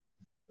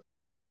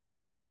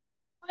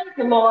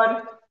the Lord,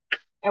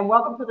 and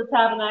welcome to the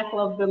Tabernacle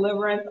of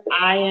Deliverance,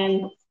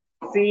 inc.org.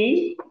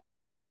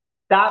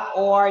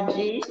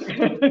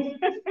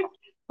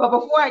 But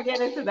before I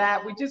get into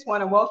that, we just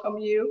want to welcome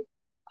you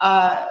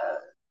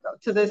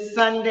to this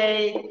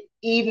Sunday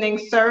evening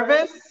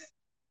service.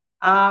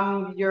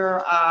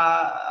 Your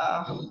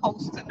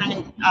host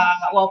tonight,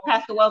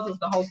 Pastor Wells is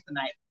the host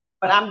tonight,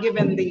 but I'm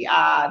giving the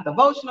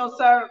devotional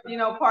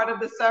part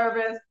of the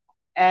service,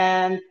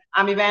 and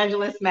I'm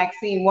Evangelist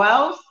Maxine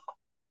Wells.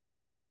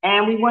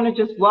 And we want to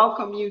just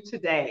welcome you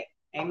today.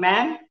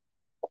 Amen.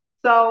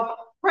 So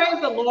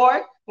praise the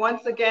Lord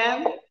once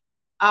again.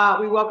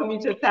 We welcome you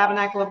to the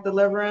Tabernacle of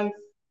Deliverance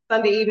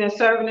Sunday evening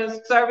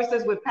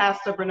services with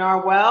Pastor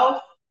Bernard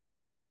Wells.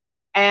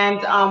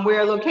 And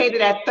we're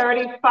located at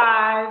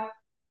 35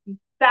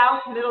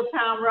 South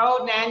Middletown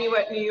Road,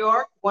 Nanuet, New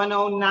York,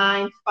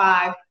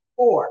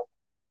 10954.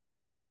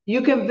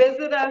 You can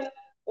visit us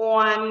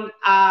on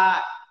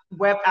our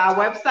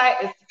website.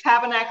 It's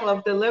Tabernacle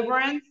of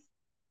Deliverance,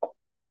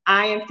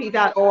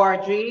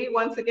 inc.org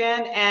once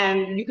again,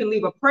 and you can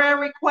leave a prayer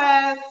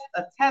request,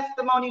 a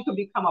testimony. You can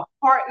become a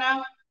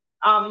partner.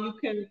 You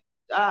can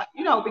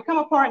become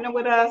a partner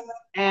with us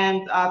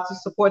and to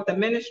support the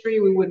ministry.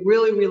 We would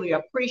really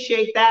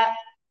appreciate that.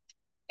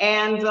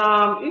 And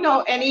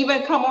and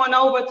even come on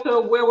over to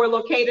where we're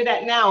located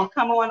at now.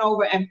 Come on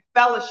over and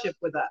fellowship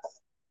with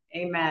us.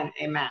 Amen.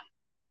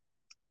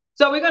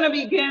 So we're going to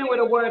begin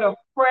with a word of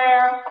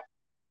prayer.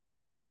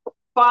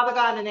 Father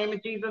God, in the name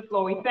of Jesus,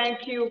 Lord, we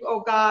thank you, oh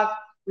God.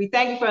 We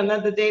thank you for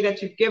another day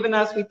that you've given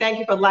us. We thank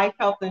you for life,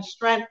 health, and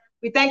strength.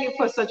 We thank you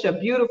for such a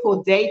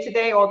beautiful day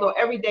today, although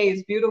every day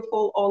is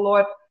beautiful, oh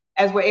Lord,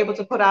 as we're able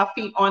to put our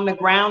feet on the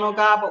ground, oh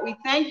God. But we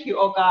thank you,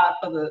 oh God,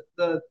 for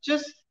the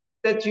just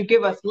that you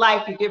give us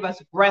life, you give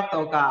us breath,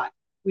 oh God.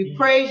 We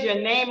praise your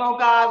name, oh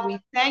God. We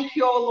thank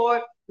you, oh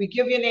Lord. We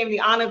give your name the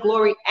honor,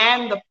 glory,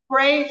 and the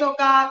praise, oh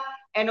God.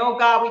 And, oh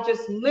God, we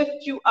just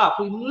lift you up.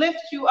 We lift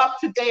you up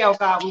today, oh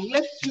God. We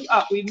lift you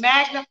up. We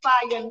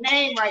magnify your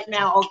name right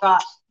now, oh God.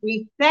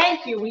 We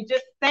thank you. We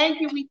just thank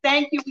you. We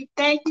thank you. We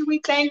thank you.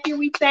 We thank you.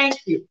 We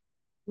thank you.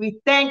 We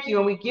thank you.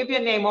 And we give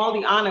your name all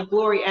the honor,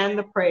 glory, and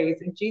the praise.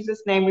 In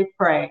Jesus' name we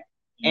pray.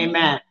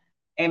 Amen.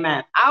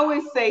 Amen. I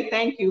always say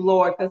thank you,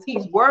 Lord, because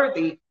he's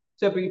worthy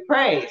to be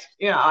praised.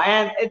 And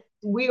I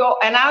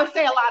would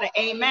say a lot of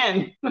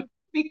amen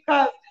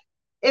because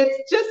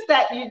it's just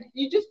that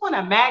you just want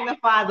to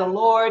magnify the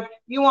Lord.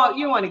 You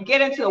want to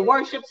get into the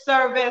worship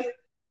service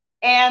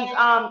and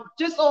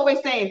just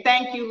always saying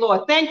thank you,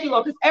 Lord. Thank you,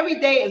 Lord, because every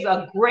day is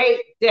a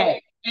great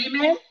day.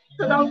 Amen.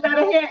 So those that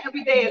are here,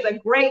 every day is a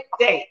great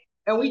day.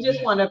 And we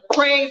just want to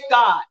praise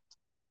God.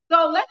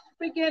 So let's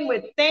begin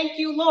with thank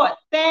you, Lord.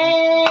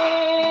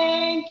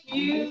 Thank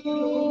you,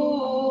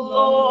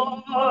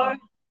 Lord.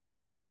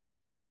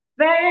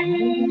 Thank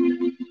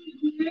you,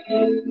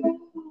 Lord.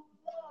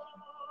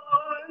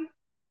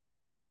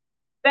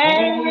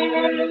 Thank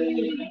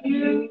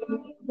you,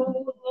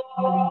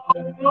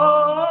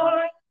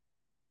 Lord.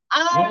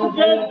 I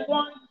just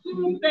want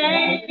to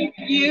thank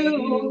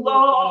you,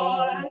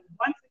 Lord.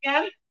 Once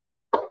again.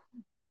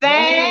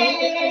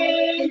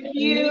 Thank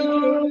you,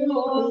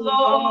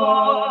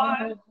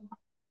 Lord.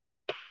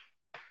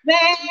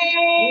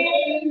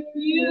 Thank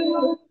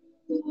you,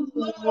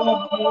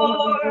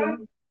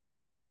 Lord.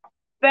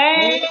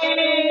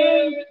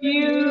 Thank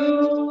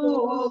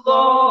you,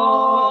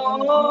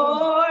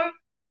 Lord.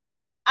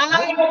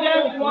 I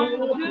just want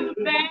to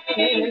thank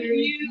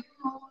you,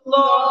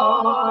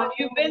 Lord.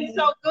 You've been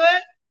so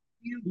good.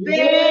 You've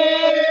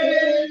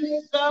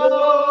been so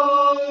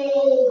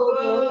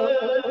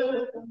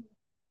good.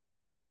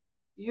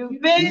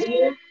 You've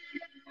been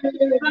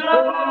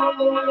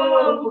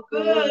so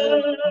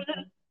good.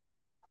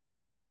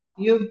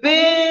 You've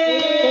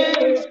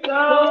been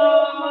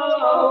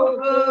so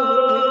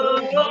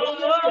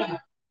good.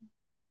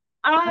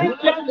 I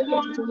just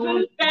want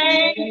to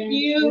thank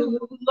you,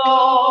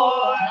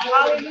 Lord.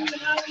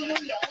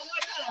 Hallelujah.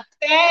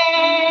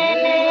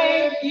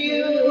 Thank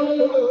you,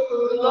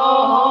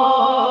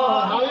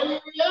 Lord.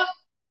 Hallelujah.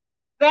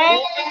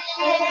 Thank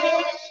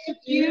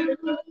you,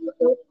 Lord.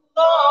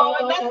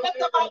 Let's lift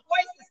up our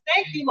voices.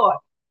 Thank you, Lord.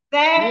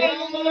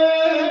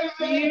 Thank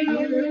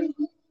you,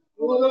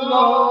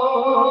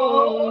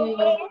 Lord.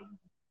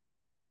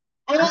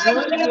 I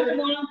just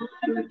want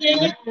to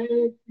thank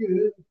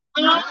you.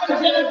 I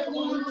just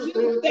want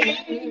to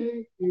thank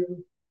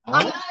you.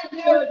 I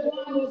just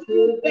want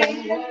to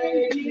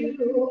thank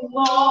you,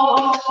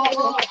 Lord.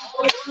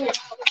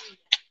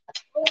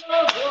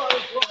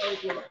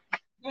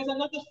 There's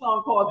another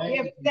song called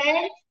Give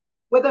Thanks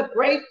with a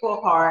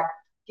Grateful Heart.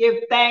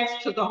 Give thanks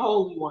to the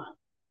Holy One.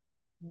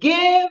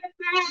 Give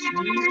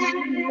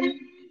thanks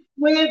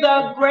with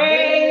a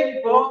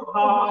grateful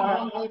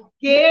heart.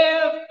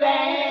 Give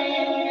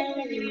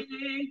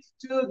thanks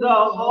to the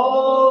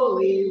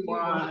Holy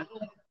One.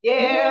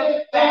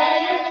 Give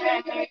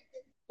thanks,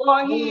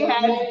 for he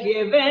has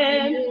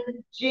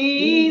given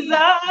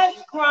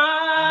Jesus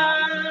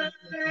Christ,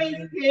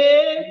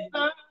 his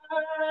Son.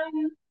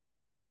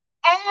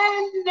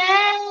 And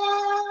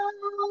now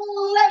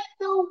let's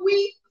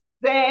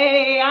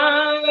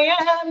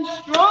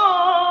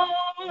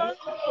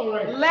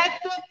Let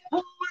the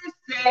poor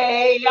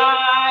say,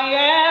 I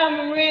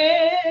am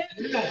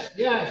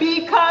rich,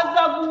 because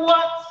of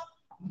what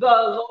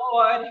the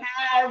Lord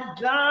has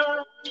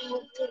done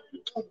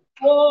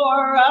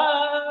for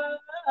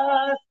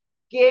us.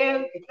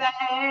 Give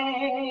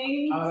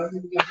thanks.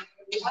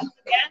 Once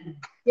again,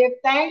 give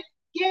thanks.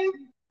 Give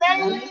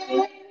thanks.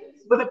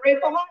 With a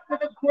grateful heart,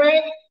 with a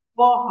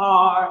grateful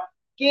heart.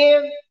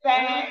 Give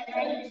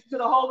thanks to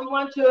the Holy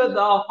One, to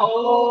the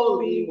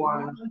Holy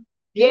One.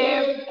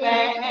 Give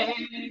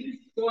thanks,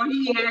 for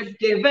He has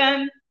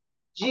given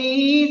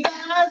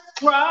Jesus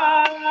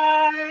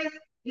Christ,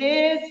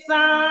 His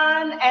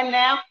Son. And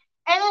now,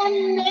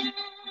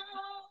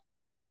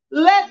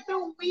 let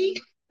the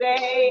weak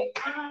say,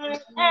 I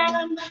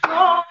am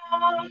strong.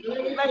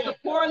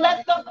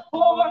 Let the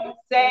poor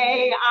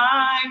say,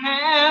 I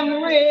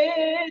am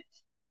rich,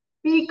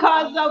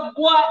 because of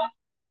what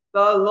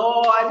the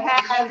Lord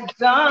has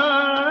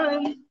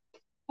done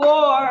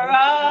for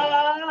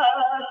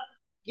us.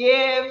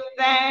 Give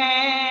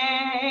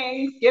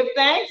thanks. Give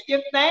thanks.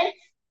 Give thanks.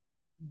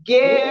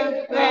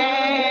 Give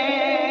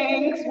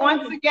thanks.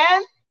 Once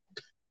again.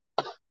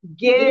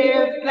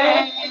 Give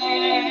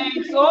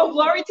thanks. Oh,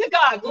 glory to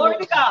God. Glory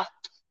to God.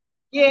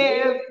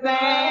 Give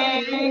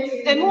thanks.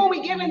 And who are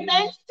we giving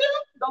thanks to?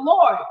 The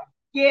Lord.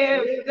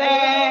 Give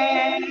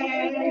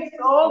thanks.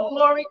 Oh,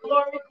 glory,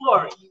 glory,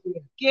 glory.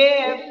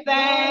 Give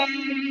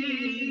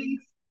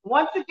thanks.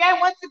 Once again.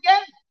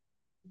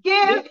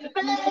 Give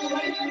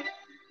thanks.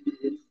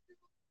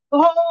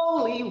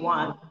 Holy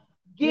One.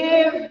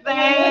 Give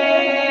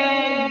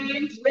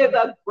thanks with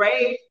a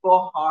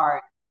grateful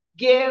heart.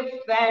 Give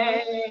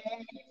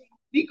thanks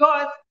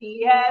because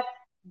He has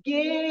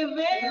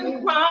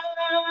given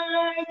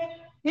Christ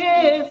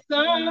His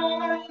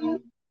Son.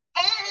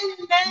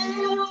 And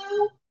now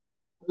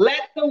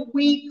let the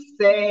weak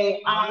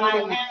say,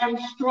 I am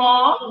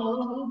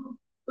strong.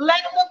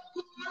 Let the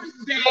poor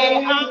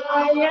say,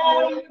 I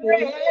am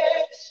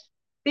rich,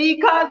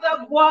 because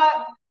of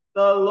what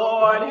the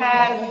Lord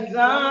has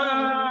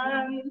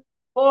done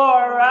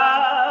for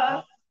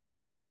us.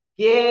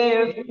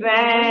 Give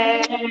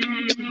thanks.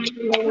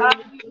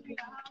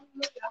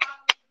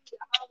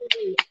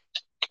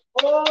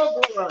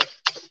 Oh, Lord.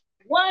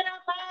 What a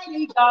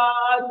mighty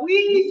God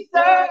we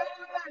serve.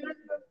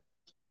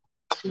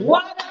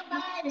 What a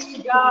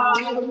mighty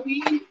God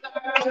we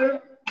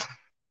serve.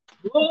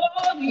 Oh,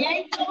 the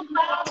angels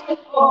bow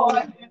before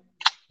Him.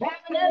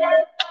 Heaven and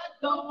earth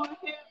adore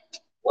Him.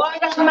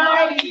 What a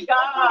mighty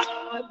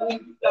God we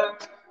serve.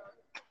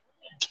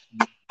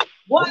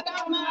 What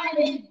a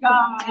mighty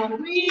God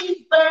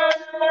we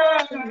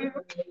serve.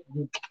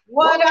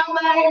 What a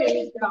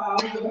mighty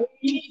God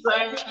we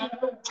serve.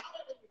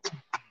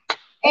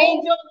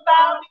 Angels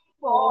bow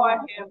before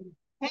Him.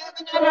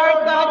 Heaven and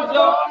earth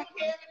adore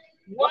Him.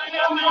 What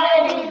a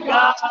mighty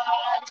God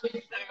we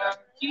serve.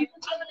 Jesus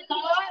is the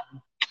God.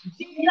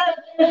 Jesus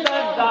is the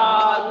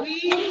God we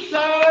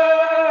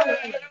serve.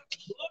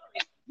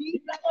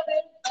 Jesus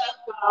is the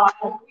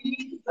God we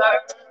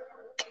serve.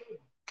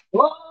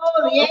 Oh,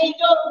 the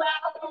angels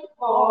bow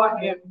before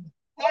Him.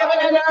 Heaven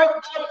and earth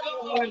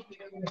adore Him.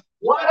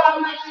 What a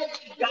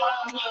mighty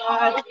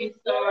God we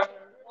serve.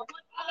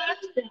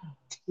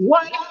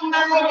 What a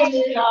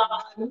mighty God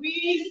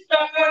we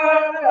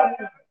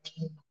serve.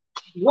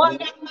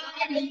 What a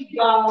mighty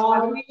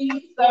God we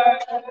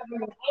serve.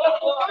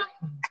 Oh,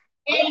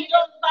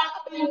 angels bow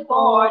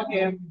before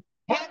Him.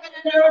 Heaven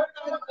and earth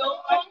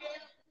adore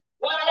Him.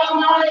 What a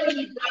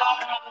mighty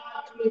God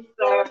we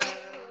serve.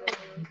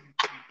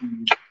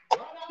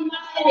 What a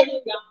mighty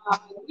God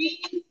we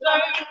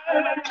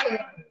serve.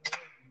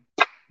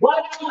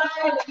 What a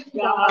mighty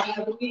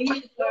God we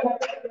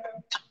serve.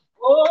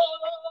 Oh,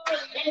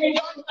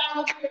 angels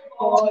bow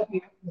before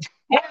Him.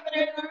 Heaven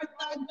and earth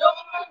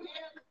adore Him.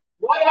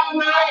 What a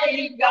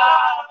mighty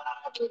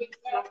God we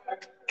serve.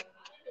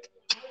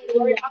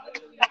 Hallelujah,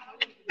 hallelujah.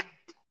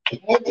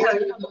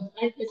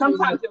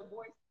 Sometimes your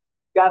voice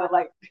gotta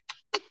like,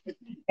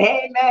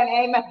 amen,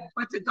 amen.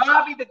 But to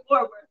God be the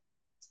glory. We're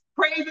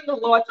praising the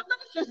Lord. So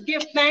let's just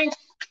give thanks.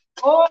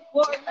 Oh,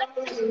 Lord,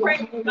 let's just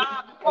praise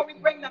God before we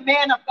bring the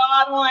man of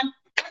God on.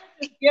 Let's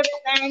just give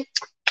thanks.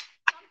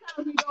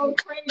 Sometimes we don't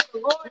praise the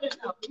Lord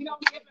enough. We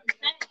don't give Him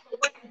thanks for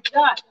what He's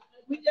done.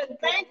 We just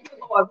thank you,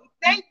 Lord. We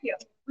thank you.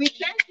 We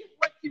thank you for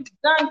what you've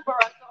done for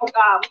us, oh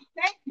God. We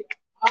thank you.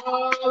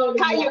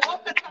 How you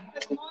woke us up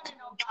this morning,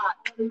 oh God.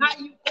 How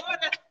you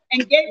brought us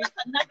and gave us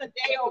another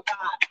day, oh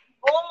God.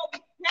 Oh, we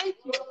thank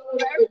you for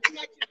everything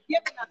that you've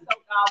given us,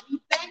 oh God. We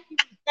thank you,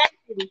 we thank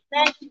you, we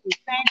thank you, we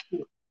thank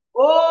you.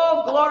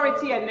 Oh, glory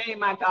to your name,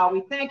 my God.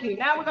 We thank you.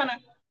 Now we're going to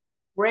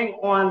bring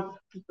on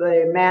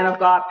the man of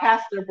God,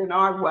 Pastor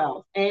Bernard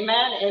Wells.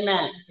 Amen,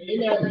 amen.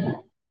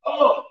 Amen.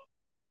 Oh,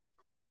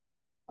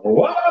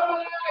 what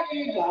a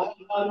mighty God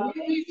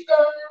we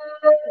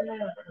serve.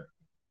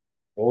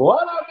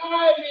 What a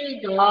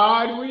mighty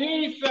God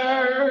we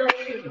serve.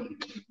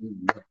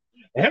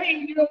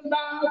 Angels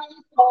bow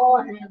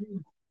before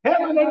Him.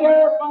 Heaven and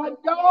earth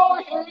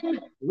adore Him.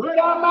 What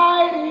a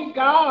mighty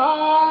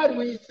God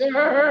we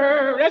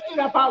serve. Let's do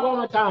that part one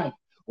more time.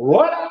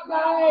 What a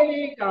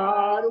mighty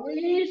God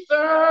we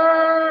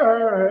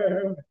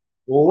serve.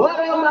 What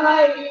a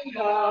mighty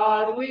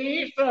God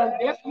we serve.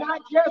 It's not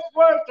just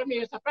words to me,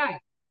 it's a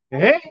fact.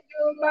 Angels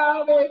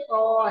bow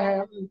before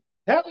him.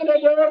 Heaven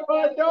and earth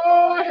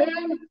adore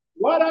him.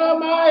 What a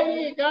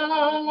mighty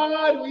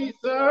God we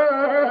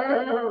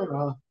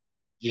serve.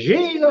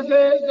 Jesus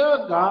is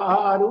the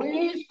God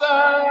we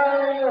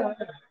serve.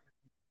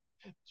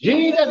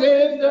 Jesus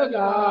is the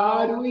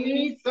God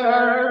we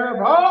serve.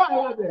 Oh, I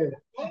love it.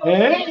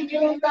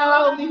 Angels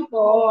bow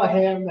before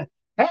him.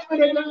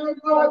 Heaven and earth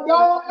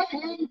adore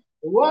him.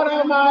 What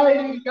a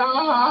mighty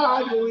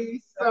God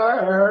we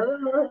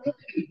serve.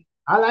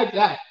 I like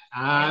that.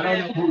 I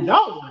don't know who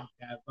don't like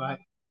that, but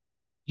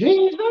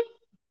Jesus,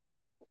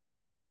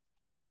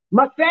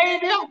 my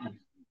Savior,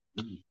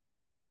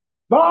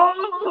 born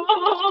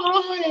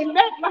in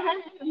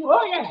Bethlehem.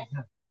 Oh, yeah.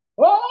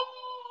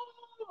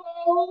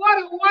 Oh, what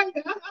a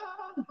wonder.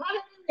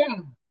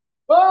 Hallelujah.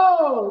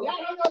 Oh, yeah,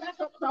 I know that's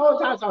what the whole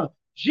time song.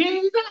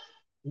 Jesus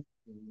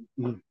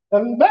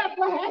in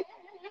Bethlehem,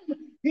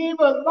 he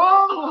was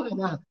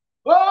born.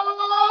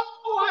 Oh,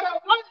 what a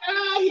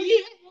wonder he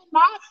is,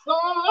 my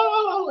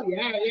soul.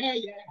 Yeah, yeah,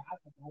 yeah.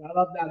 I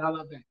love that. I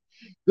love that.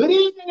 Good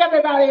evening,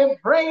 everybody,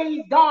 and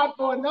praise God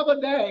for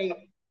another day.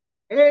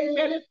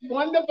 Amen. It's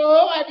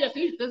wonderful. I just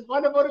it's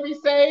wonderful to be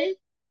saved.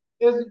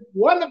 It's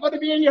wonderful to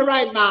be in your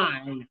right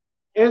mind.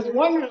 It's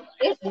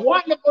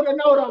wonderful to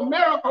know the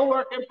miracle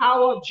working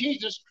power of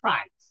Jesus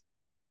Christ.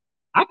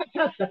 I can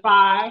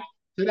testify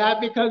to that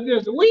because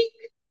this week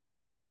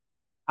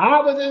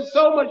I was in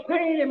so much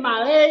pain in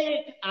my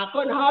leg, I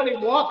couldn't hardly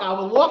walk. I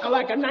was walking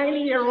like a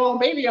 90-year-old,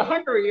 maybe a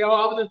 100-year-old.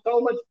 I was in so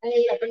much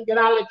pain I couldn't get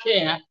out of the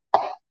chair.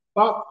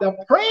 But the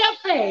prayer of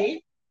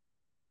faith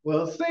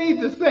will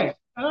save the sick.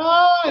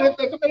 Oh, and if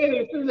they commit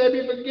any sins, they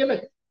be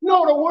forgiven.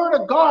 No, the word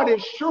of God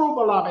is true,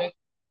 beloved.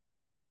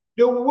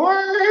 The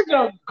words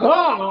of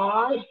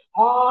God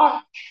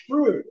are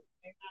true.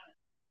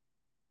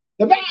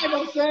 The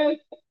Bible says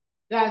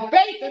that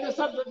faith is the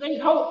substance of things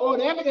hoped for,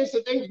 the evidence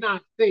of things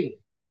not seen.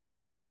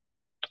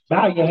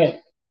 Bow your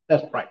head.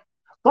 Let's pray.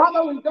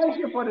 Father, we thank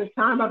you for this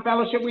time of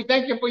fellowship. We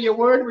thank you for your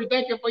word. We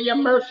thank you for your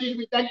mercies.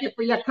 We thank you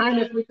for your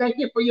kindness. We thank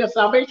you for your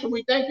salvation.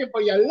 We thank you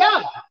for your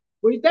love.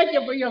 We thank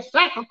you for your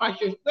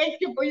sacrifices.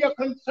 Thank you for your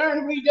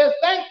concern. We just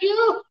thank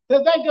you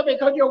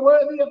because you're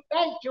worthy of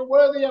thanks. You're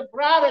worthy of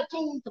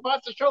gratitude for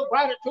us to show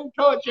gratitude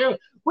towards you.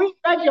 We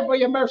thank you for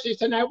your mercies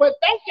tonight. We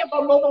thank you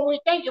for moving. We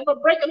thank you for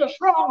breaking the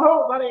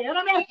stronghold of the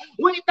enemy.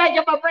 We thank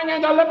you for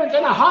bringing deliverance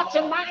in the hearts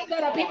and minds of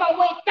the people.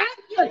 We thank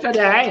you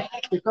today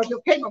because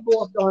you're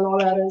capable of doing all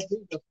that in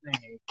Jesus'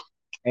 name.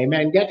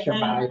 Amen. Get your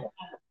Bible.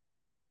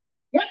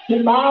 Get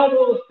your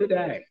Bibles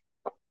today.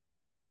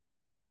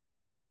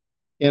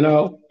 You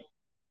know,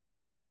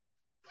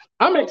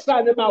 I'm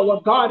excited about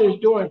what God is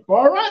doing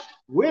for us,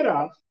 with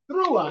us,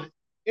 through us,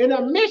 in the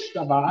midst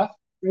of us,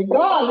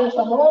 regardless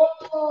of all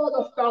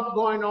the stuff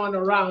going on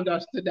around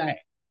us today.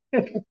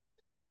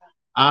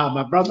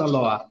 My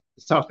brother-in-law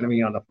was talking to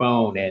me on the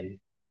phone, and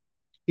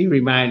he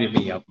reminded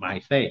me of my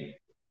faith,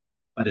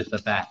 but it's a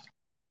fact.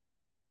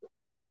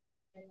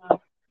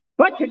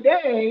 But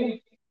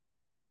today,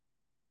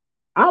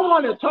 I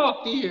want to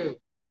talk to you.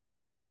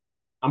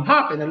 I'm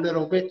hopping a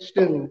little bit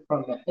still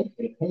from the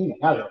pain.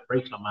 I got a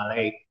brace on my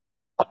leg.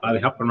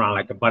 I'm hopping around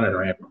like a bunny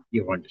rabbit.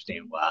 You don't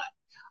understand why.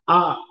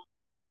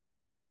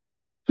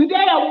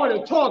 Today, I want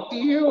to talk to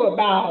you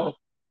about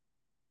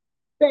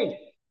faith.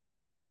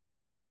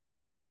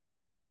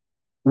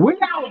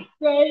 Without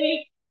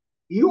faith,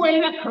 you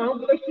ain't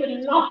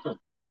accomplishing nothing.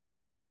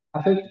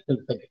 I think you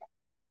can think.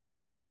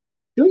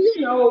 Do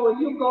you know when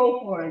you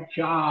go for a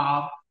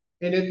job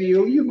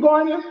interview, you're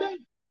going in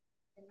faith?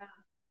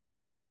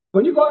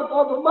 When you go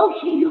for a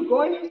promotion, you're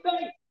going in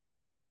faith.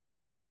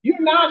 You're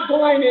not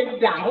going in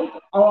doubt.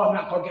 Oh, I'm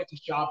not going to get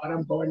this job, but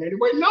I'm going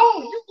anyway. No,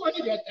 you're going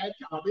to get that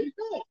job in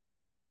faith.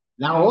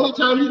 Now, all the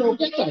time you don't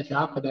get that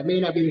job, but that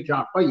may not be the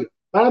job for you.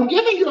 But I'm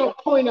giving you a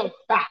point of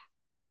fact.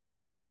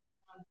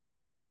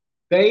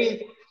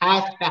 Faith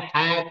has to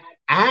have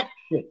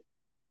action.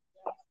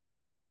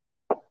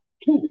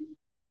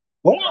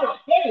 Without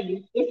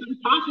faith, it's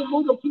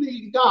impossible to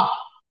please God.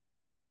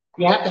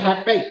 You have to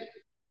have faith.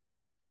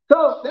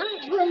 So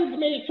that brings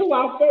me to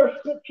our first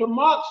scripture,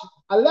 Mark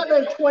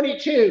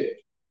 11:22.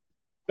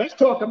 Let's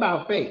talk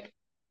about faith.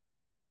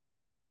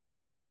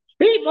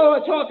 People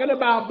are talking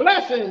about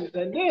blessings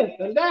and this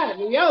and that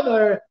and the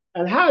other,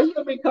 and how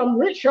you become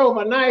rich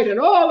overnight and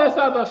all this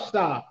other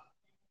stuff.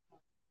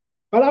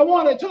 But I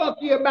want to talk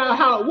to you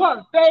about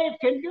what faith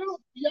can do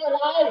for your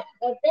life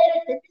and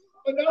faith can do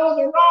for those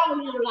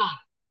around your life.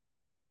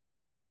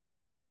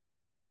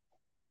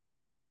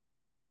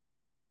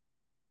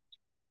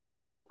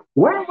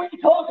 When we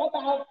talk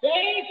about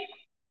faith,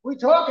 we're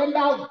talking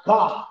about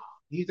God.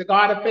 He's the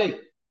God of faith.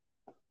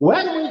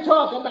 When we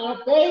talk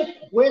about faith,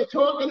 we're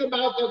talking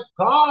about the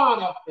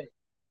God of faith.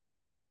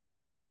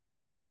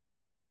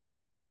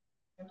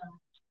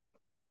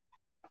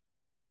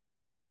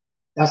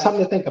 That's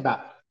something to think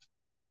about.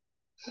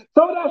 So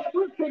that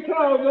scripture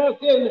tells us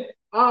in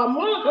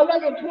Mark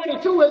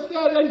 11:22, it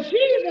says, and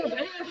Jesus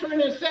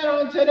answering and said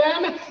unto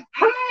them,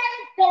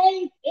 have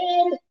faith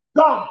in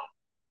God.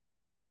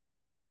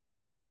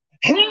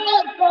 Have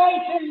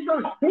faith in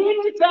God. He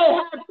didn't say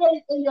have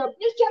faith in your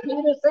bishop. He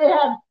didn't say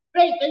have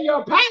faith in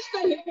your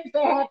pastor. He didn't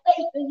say have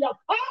faith in your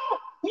power.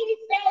 He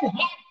said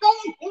have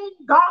faith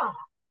in God,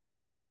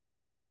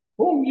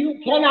 whom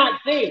you cannot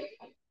see.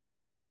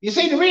 You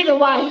see, the reason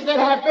why he said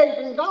have faith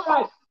in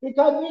God,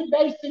 because we're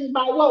basing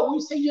by what we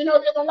see. You know,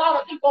 there's a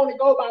lot of people only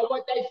go by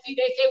what they see.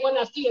 They say, when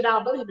I see it,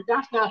 I'll believe it.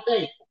 That's not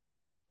faith.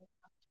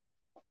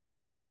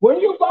 When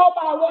you go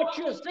by what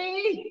you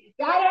see,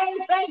 that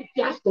ain't faith.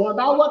 That's going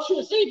by what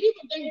you see.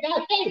 People think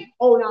that's faith.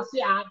 Oh, now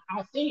see, I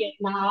see it.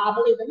 Now I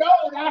believe it. No,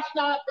 that's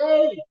not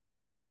faith.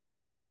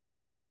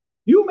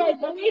 You may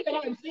believe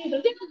it and see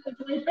the difference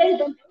between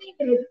faith and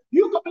believing it.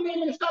 You can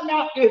believe in something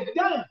that is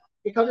done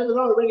because it was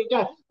already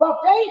done. But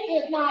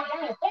faith is not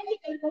that. Faith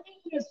is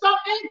believing in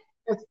something.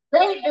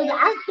 Faith is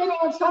acting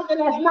on something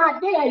that's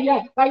not there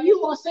yet. Like you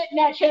gonna sit in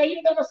that chair,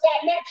 you never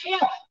sat in that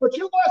chair, but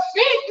you gonna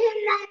sit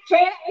in that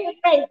chair in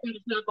faith that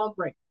it's not gonna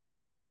break.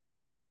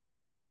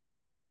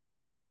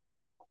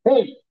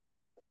 Faith.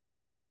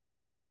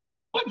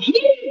 But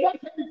Jesus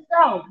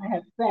himself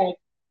has said,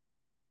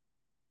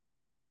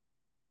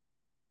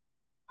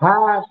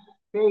 have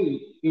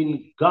faith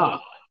in God.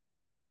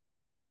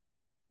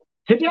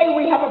 Today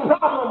we have a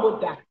problem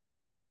with that.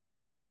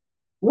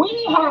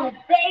 We have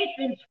faith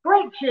in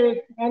scriptures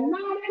and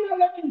not in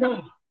a living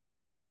God.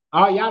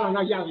 Oh, y'all don't know.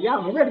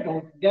 Y'all really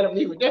gonna get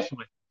me with this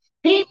one.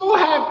 People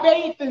have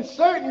faith in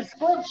certain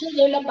scriptures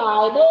in the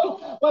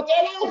Bible, but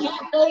they don't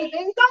have faith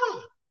in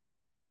God.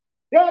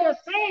 They're the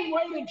same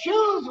way the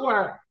Jews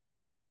were.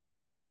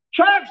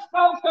 Church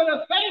folks are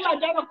the same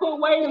identical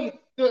way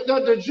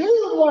the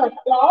Jews were.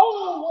 The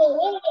old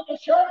world of the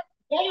church,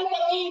 they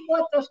believe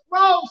what the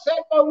scroll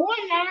said, but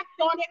wouldn't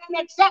act on it and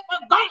accept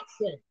what God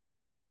said.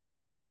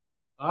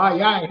 Oh,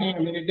 y'all ain't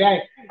hearing me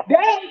today. They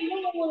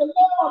knew the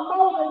law of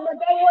Moses, but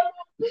they were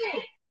not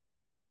faith.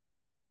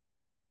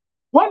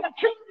 When the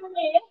children of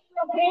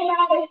Israel came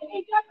out of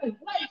Egypt and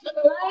fled to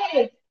the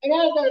land, and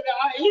as the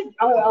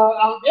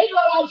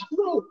Israelites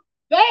grew,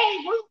 they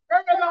grew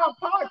further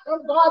apart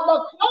from God,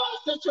 but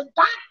closer to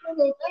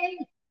doctrinal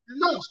things,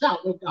 lost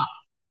out with God.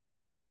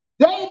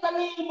 They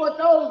believed what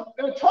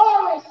the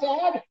Torah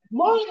said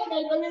more than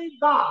they believed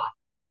God.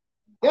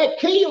 They'll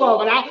kill you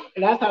over that.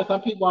 And that's how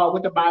some people are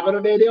with the Bible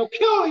today. They'll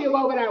kill you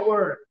over that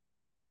word,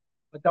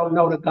 but don't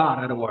know the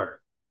God of the word.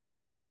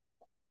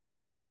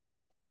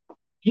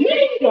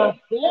 Jesus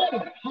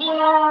said,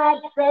 have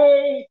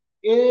faith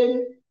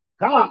in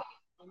God.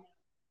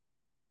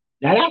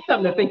 Now that's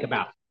something to think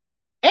about.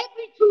 Every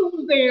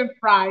Tuesday and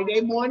Friday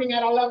morning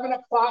at 11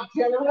 o'clock,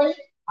 generally,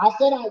 I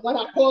send out what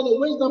I call the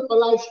Wisdom for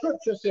Life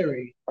Scripture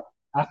Series.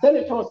 I send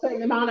it to a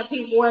certain amount of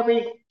people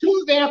every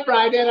Tuesday and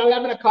Friday at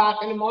 11 o'clock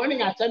in the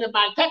morning. I send it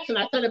by text and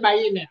I send it by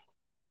email.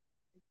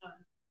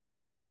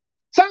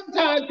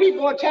 Sometimes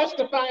people will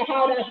testify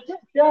how that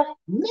scripture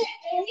met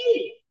their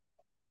need.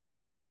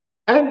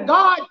 And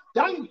God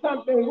done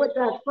something with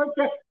that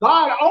scripture.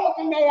 God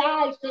opened their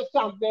eyes to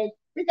something.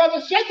 Because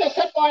it's just a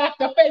simple act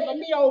of faith of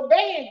me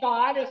obeying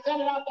God and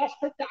sending out that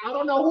scripture. I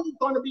don't know who's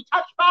going to be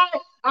touched by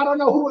it. I don't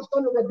know who it's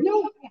going to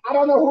rebuke. I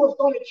don't know who it's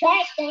going to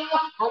chastise.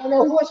 I don't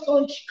know who it's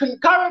going to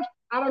encourage.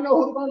 I don't know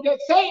who's going to get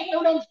saved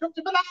through that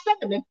scripture, but I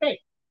send them in faith.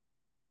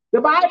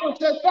 The Bible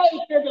says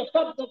faith is the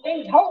substance of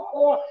things hoped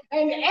for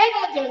and the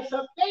evidence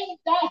of things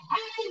that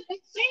haven't been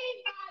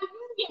seen by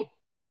you yet.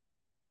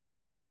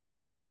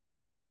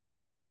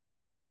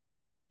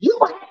 You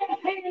haven't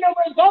seen the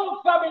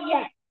results of it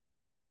yet.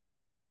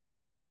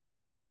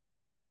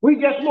 We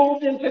just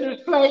moved into this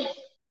place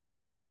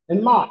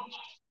in March.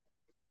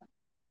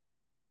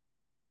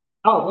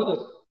 Oh, what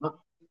is it?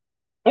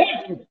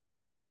 April.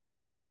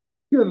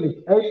 Excuse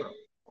me, April.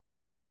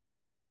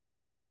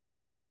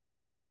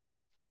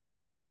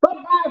 But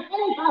by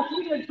faith, I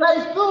see this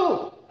place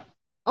full,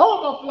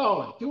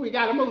 overflowing. Do we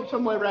got to move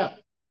somewhere else?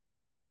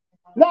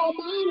 Now,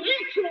 my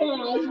natural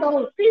eyes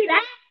don't see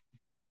that.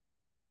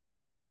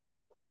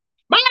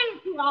 My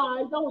natural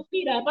eyes don't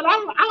see that, but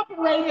I'm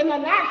operating the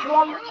natural.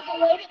 I'm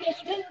operating the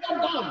Spirit of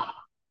God.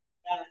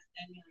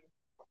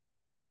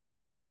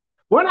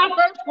 When I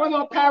first went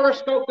on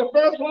Periscope, the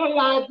first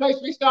online place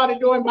we started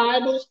doing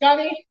Bible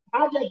study,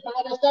 I just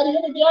Bible study.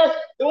 It was just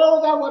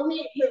those that were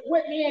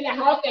with me in the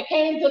house that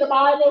came to the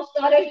Bible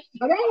study.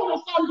 And all of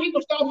a sudden,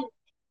 people started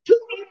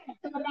tuning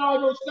into the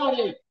Bible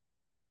study.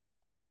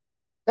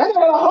 And there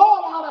were a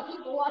whole lot of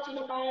people watching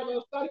the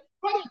Bible study.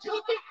 But it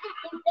took me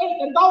active faith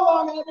to go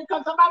on there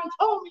because somebody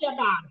told me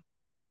about it.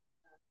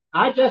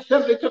 I just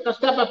simply took a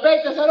step of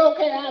faith and said,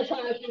 okay, I'll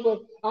try to see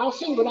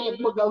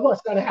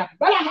what's going to happen.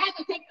 But I had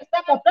to take a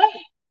step of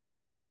faith.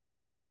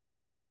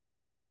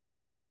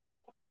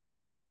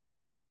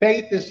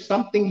 Faith is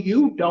something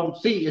you don't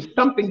see. It's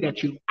something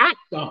that you act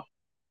on.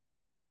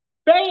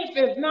 Faith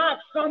is not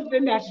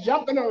something that's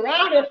jumping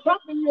around. It's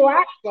something you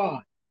act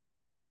on.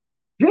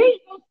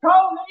 Jesus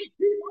told these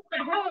people to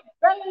have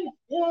faith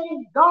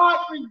in God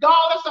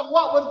regardless of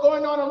what was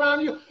going on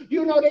around you.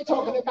 You know, they're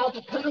talking about the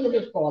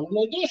economy falling,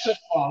 and this is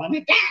falling,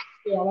 and that's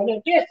falling,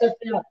 and this is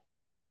falling.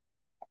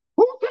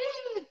 Who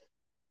cares?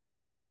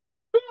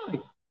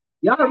 Really?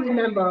 Y'all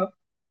remember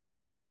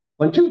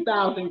when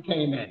 2000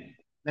 came in,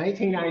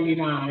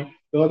 1999,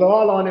 it was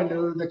all on the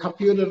news. The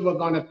computers were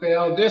going to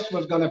fail. This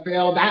was going to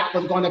fail. That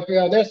was going to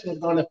fail. This was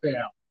going to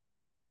fail.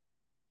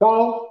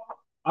 So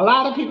a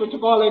lot of people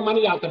took all their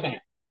money out the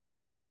bank.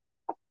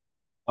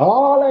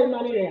 All their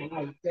money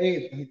there.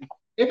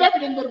 If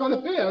everything was going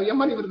to fail, your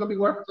money was going to be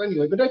worthless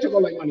anyway. But they took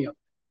all their money out.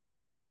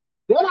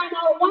 Then I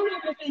know one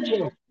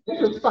individual.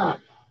 This is funny.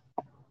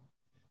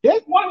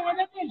 This one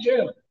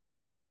individual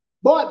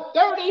bought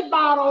 30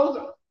 bottles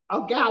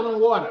of gallon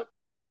water.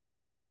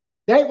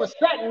 They were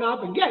setting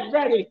up and getting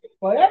ready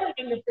for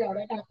everything to fail.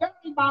 They got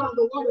 30 bottles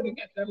of water to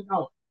get them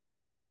going.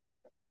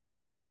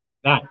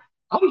 Now,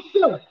 I'm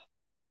silly.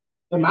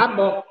 In my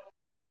book,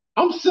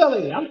 I'm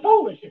silly. I'm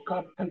foolish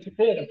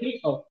compared to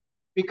people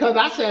because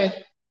I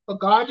said, but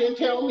God didn't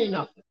tell me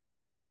nothing.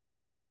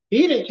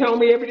 He didn't tell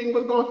me everything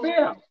was going to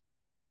fail.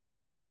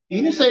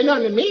 He didn't say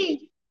nothing to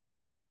me.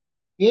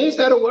 He ain't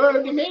said a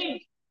word to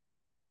me.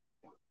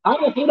 I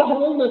didn't see the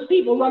homeless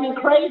people running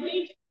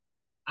crazy.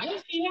 I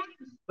didn't see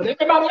nothing. But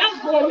everybody else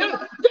going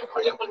nuts.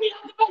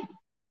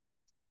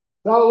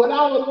 So when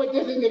I was with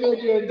this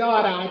individual's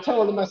daughter, I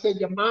told him, I said,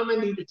 your mama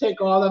need to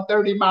take all the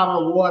 30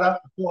 bottles of water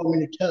and pour them in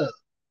the tub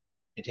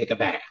and take a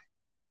bath.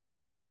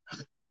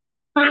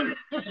 I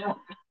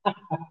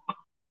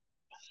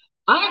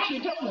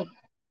actually told him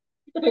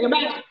to take a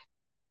bath.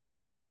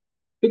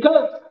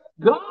 Because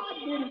God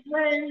didn't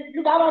bring,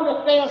 you got to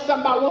understand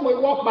something about when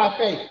we walk by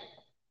faith.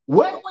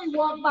 When we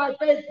walk by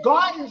faith,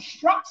 God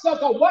instructs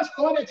us on what's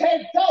going to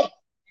take place.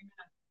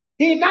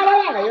 He's not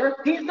a liar.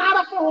 He's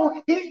not a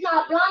fool. He's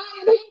not blind.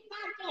 He's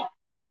not deaf.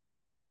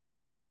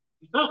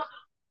 He's not.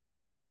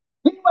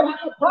 He would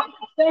have a prophet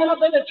stand up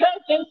in the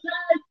church and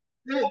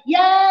say,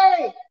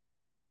 yay,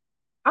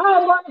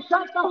 I'm going to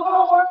shut the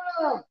whole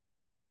world.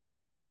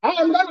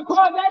 I'm going to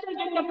cause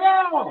everything to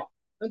fail.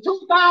 In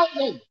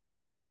 2000,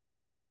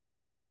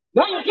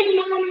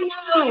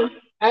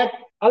 1999, at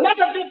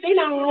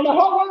 11:59, the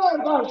whole world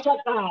is going to shut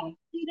down.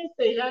 He didn't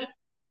say that.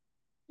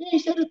 He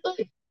ain't said a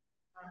thing.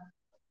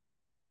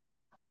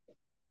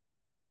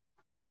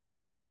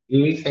 He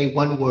didn't say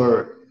one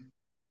word.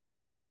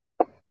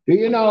 Do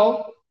you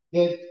know,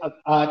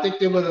 I think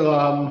there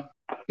was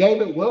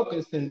David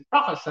Wilkerson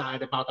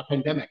prophesied about the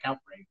pandemic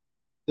outbreak.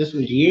 This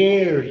was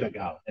years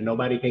ago, and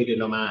nobody paid it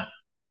no mind.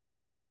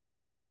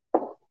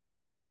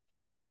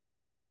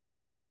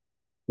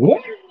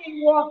 When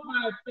we walk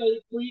by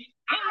faith, we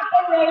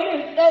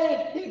operate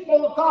as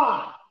people of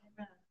God.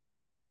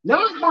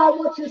 Not by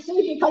what you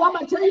see, because I'm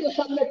going to tell you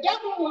something. The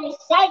devil will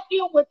psych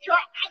you with your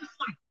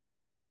eyesight.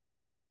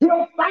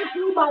 He'll psych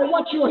you by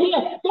what you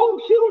hear.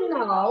 Don't you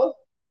know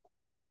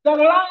that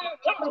a lot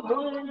of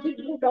blind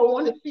people don't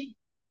want to see?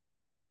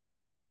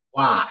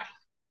 Why?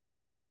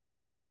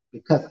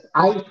 Because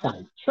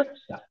eyesight tricks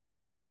us.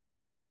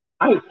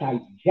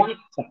 Eyesight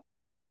jacks us.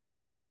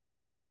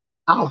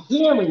 Our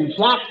hearing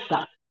jacks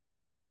us.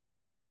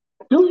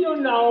 Do you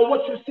know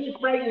what you see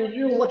frightens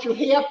you, what you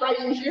hear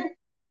frightens you?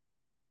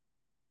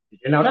 Did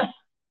you know that?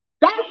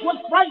 That's what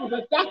frightens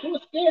us. That's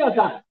what scares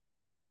us.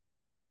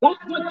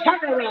 That's what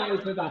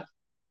terrorizes us.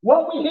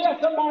 When we hear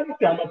somebody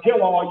say, I'm going to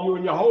kill all you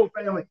and your whole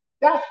family,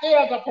 that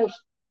scares a person.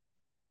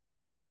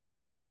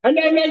 And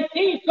then they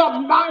see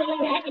something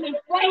violent happening,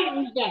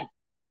 frightens them.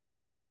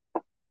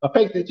 But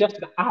faith is just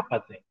the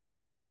opposite.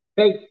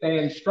 Faith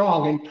stands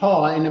strong and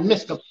tall in the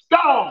midst of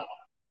storm.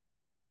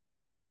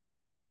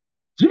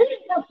 Jesus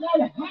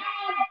said, have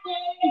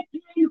faith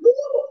in you.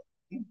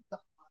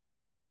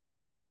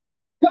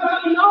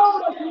 Because he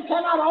knows that you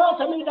cannot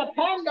ultimately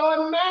depend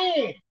on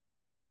man.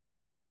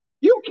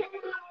 You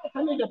cannot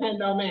ultimately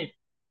depend on man.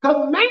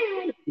 Because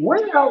man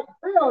will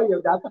fail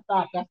you. That's a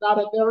fact. That's not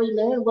a theory.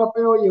 Man will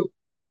fail you.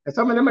 And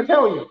some of them will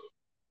tell you.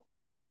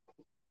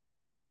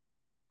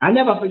 I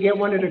never forget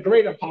one of the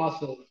great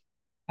apostles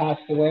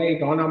passed away,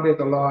 gone on with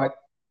the Lord.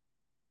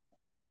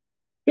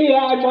 He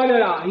had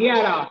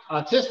an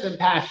assistant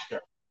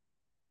pastor.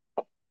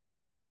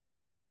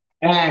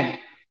 And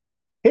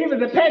he was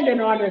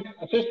dependent on his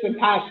assistant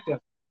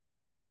pastor.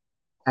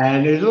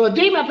 And there's a little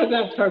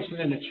demon-possessed person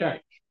in the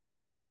church.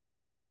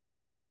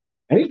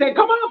 And he said,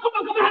 come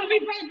on, have me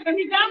pray. And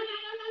he said, no.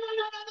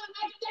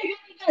 He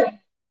said,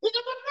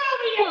 what's wrong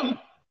with you?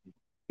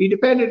 He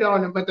depended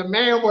on him, but the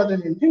man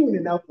wasn't in tune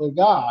enough with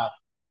God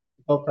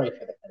to go pray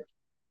for the person.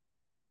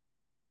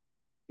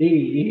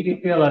 He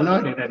didn't feel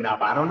anointed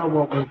enough. I don't know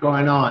what was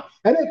going on.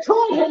 And it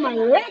taught him a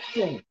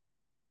lesson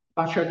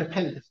about your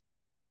dependence.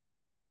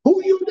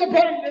 Who you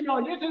depending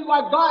on? This is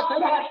why God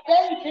said, have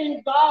faith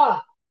in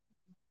God,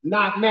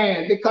 not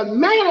man. Because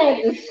man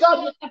is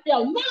subject to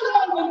fail,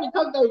 not only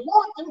because they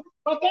want to,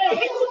 but they're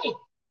human.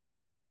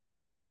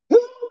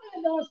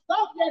 Humans are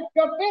subject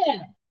to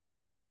fail.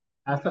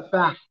 That's a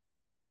fact.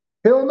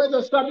 Humans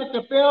are subject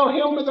to fail.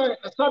 Humans are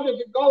subject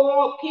to go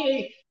off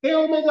key.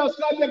 Humans are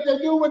subject to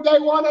do what they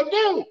want to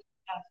do.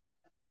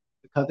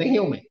 because they're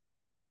human.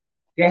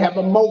 They have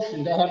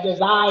emotions, they have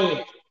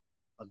desires.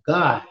 But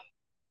God,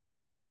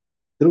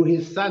 through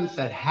his son,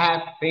 said,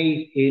 have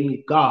faith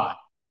in God.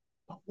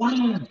 But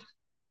why?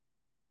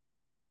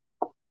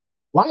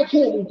 Why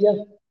can't we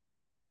just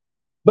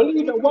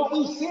believe in what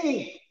we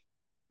see?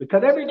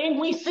 Because everything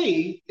we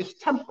see is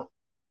temporal.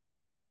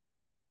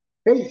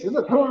 Faith is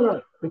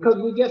eternal because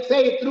we get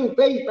saved through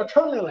faith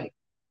eternally.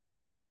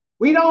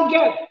 We don't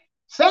get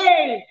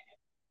saved.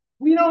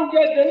 We don't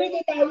get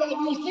delivered by what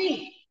we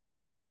see.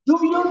 Do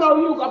you know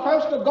you a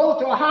person go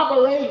to a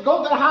hospital,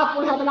 go to the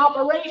hospital, have an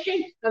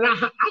operation, and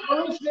the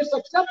operation is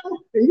successful,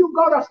 and you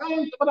go to the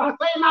same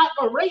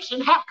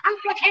operation, have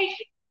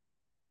complications?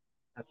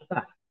 That's a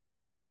fact.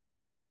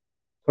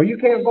 So you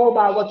can't go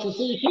by what you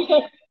see. She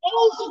said,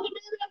 oh, Sister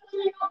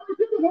Mary,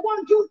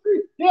 1, 2,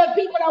 3. There are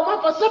people that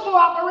went for simple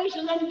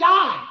operations and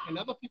die, and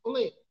other people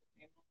live.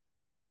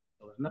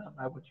 So it's not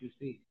by what you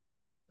see.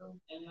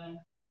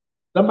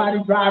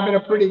 Somebody driving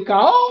a pretty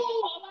car.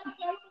 Oh, I like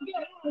that.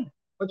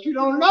 But you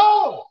don't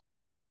know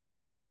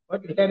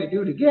what they had to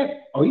do to get it,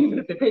 or even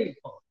if they paid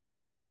for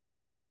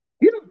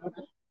it. You don't know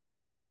that.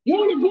 You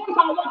only go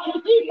by what you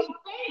see, but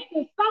faith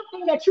is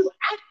something that you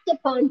act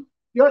upon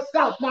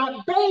yourself,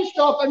 not based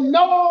off of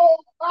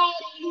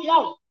nobody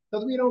else.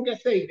 Because we don't get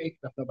saved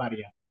based off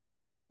nobody else.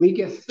 We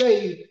get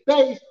saved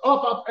based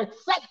off of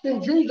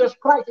accepting Jesus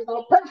Christ as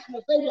our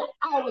personal Savior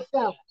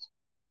ourselves.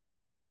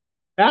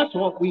 That's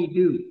what we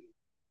do.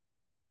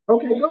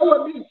 Okay,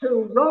 go with me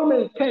to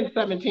Romans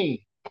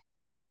 10:17.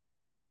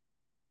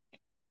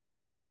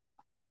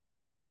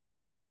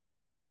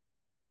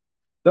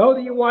 Those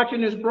of you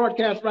watching this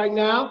broadcast right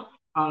now,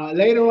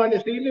 later on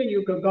this evening,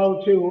 you can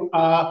go to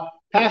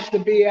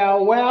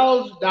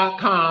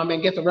PastorBLWells.com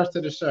and get the rest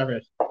of the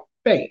service.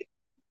 Faith.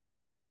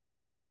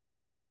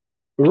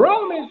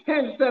 Romans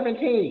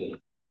 10:17.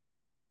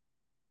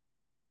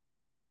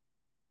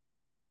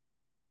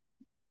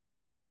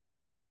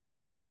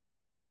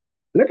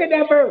 Look at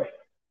that verse.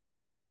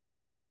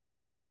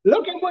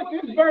 Look at what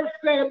this verse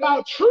says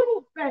about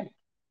true faith.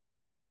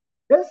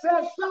 It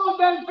says, so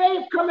then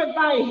faith cometh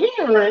by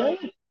hearing,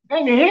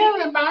 and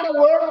hearing by the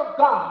word of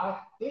God.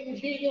 Didn't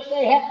Jesus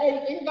say, have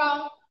faith in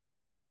God?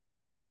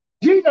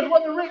 Jesus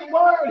was the written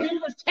word. He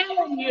was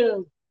telling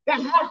you to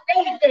have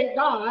faith in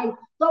God.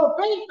 So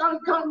faith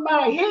don't come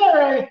by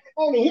hearing,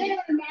 and hearing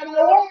by the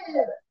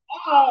word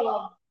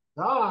of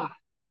God.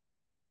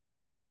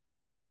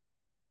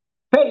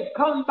 Faith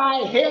comes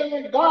by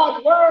hearing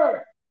God's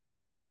word,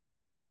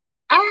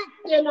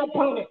 acting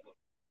upon it.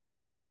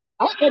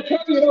 I can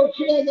tell you those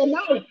chairs of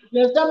life.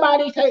 Then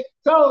somebody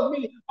told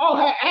me,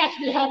 asked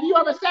me, have you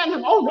ever sat in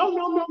them? Oh,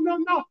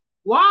 no.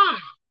 Why?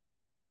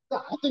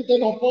 I think they're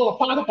going to fall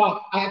apart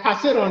if I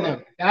sit on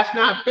them. That's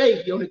not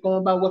faith. You're only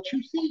going by what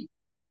you see.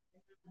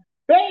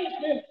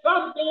 Faith is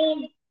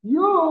something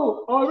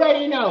you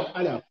already know.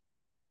 I know.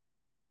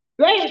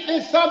 Faith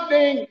is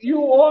something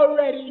you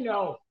already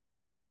know.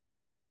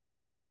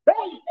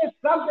 Faith is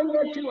something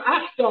that you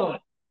act on.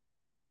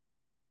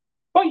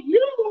 But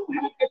you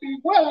have to be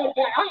willing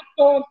to act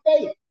on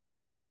faith.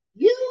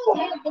 You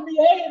have to be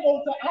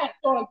able to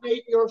act on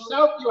faith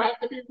yourself. You have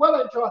to be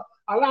willing to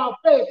allow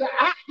faith to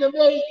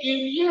activate in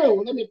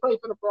you. Let me pray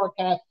for the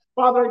broadcast.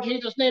 Father, in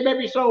Jesus' name,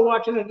 every soul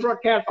watching this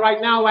broadcast right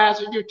now, as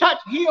you touch,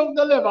 heal,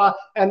 deliver,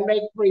 and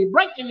make free.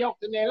 Break the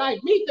yokes in their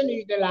life, meet the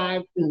needs of their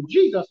lives. In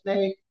Jesus'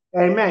 name,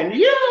 amen.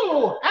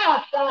 You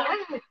have to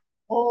act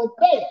on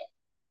faith.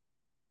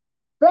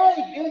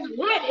 Faith is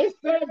what it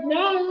says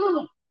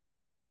now.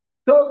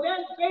 So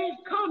then faith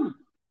comes.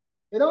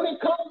 It only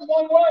comes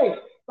one way.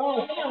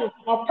 By him.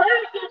 A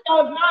person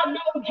does not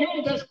know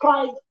Jesus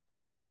Christ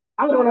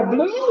out of the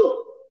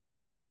blue.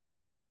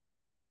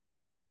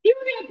 You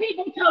hear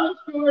people tell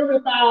stories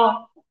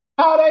about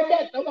how they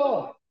met the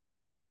Lord.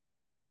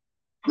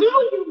 How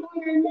you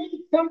going to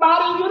meet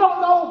somebody you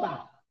don't know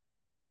about?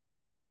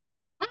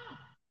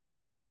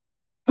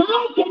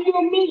 How can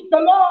you meet the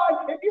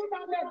Lord if you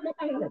don't met the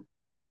Lord?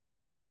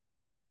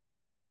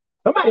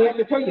 Somebody has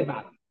to tell you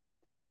about it.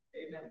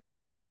 Amen.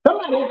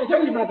 Somebody has to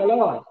tell you about the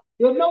Lord.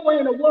 There's no way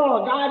in the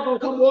world God's going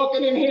to come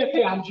walking in here and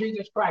say, I'm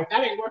Jesus Christ.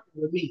 That ain't working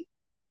with me.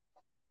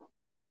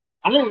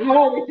 I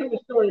always tell the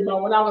story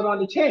about when I was on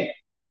the tent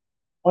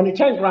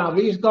ground.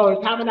 We used to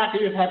go,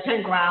 Tabernacle used to have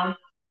tent ground.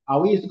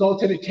 We used to go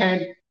to the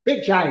tent,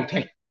 big giant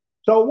tent.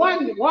 So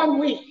one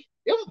week,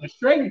 it was a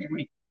strange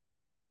week.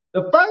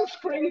 The first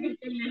crazy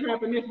thing that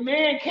happened, this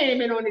man came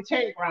in on the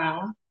tent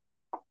ground.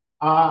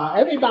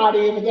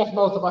 Everybody, I guess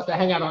most of us that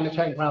hang out on the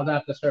tent ground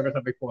after service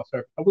or before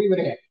service, but we were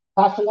there.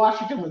 Pastor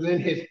Washington was in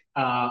his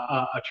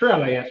a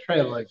trailer, as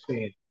trailer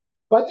experience.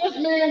 But this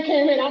man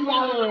came in, I'm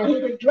not around,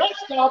 he was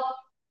dressed up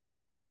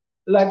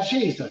like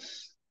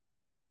Jesus.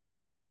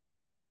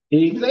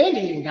 He was an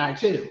Indian guy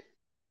too.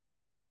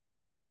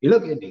 He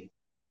looked Indian.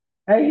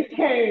 And he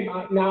came.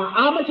 Now,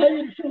 I'm going to tell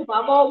you the truth.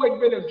 I've always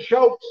been a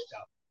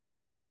jokester.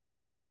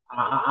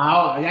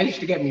 I used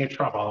to get me in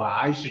trouble.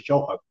 I used to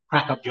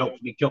crack up jokes,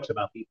 make jokes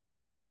about people.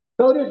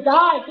 So this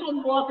guy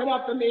comes walking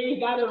up to me. He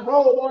got his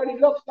robe on. He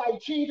looks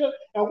like Jesus.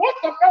 And what's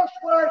the first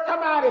word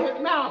come out of his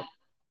mouth?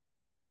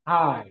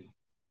 Hi,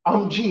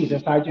 I'm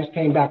Jesus. I just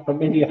came back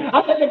from India.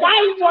 I said, the guy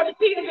you want to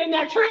see is in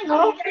that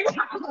trailer. Okay.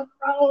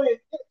 Bro,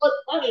 it was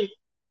funny.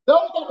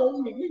 Those that were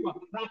with me, we were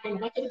cracking.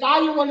 I said, the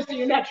guy you want to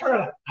see in that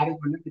trailer. I didn't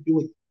want nothing to do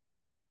with it.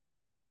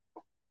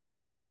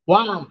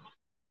 Why?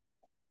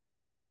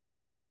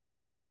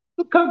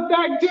 Because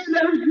back then,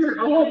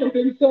 I haven't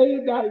been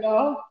saved that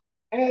long.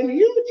 And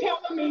you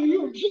telling me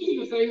you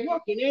Jesus ain't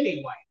working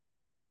anyway.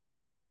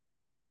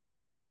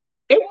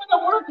 It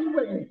wasn't working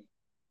with me.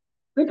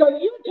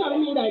 Because you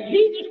telling me that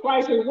Jesus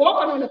Christ is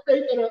walking on the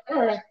face of the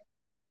earth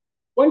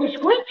when the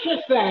scripture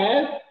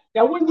says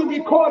that when you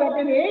get caught up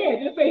in the air, it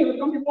didn't say he was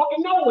going to be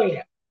walking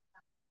nowhere.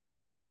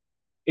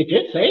 It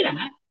did say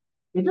that.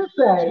 It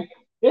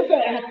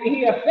said after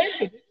he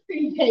ascended,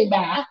 he came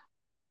back.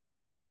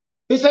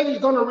 He said he's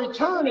going to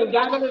return and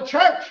gather the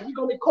church. He's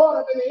going to be caught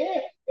up in the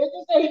air. It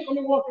didn't say he's going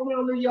to walk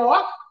around New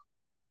York.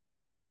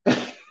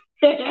 It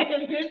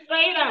didn't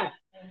say that.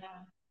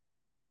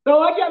 So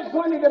I just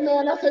pointed the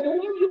man. I said, the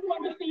one you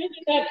want to see is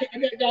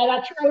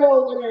that trailer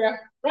over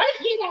there. Right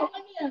here,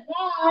 right here.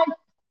 Why?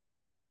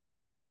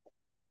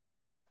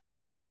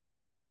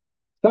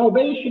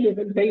 Salvation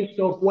isn't based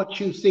off what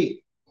you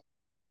see.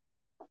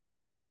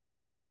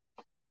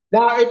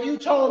 Now, if you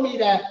told me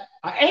that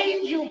an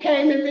angel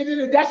came and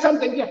visited, that's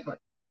something different.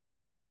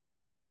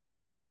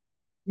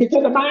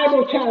 Because the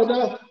Bible tells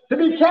us to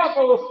be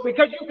careful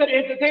because you could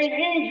entertain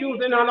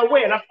angels and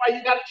unaware. That's why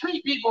you got to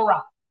treat people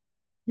right.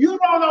 You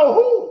don't know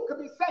who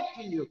could be sent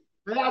to you.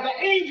 But as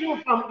an angel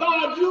from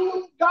God,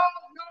 you don't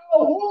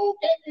know who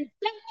can be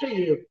sent to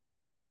you.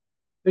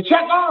 To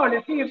check on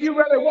and see if you're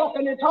really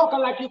walking and talking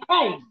like you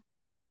claim.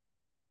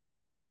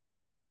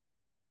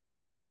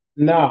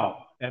 No,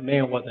 that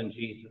man wasn't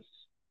Jesus.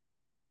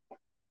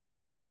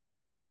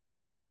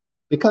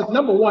 Because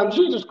number one,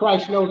 Jesus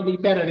Christ knows me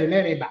better than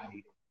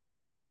anybody.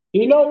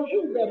 He knows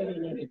you better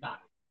than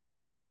anybody.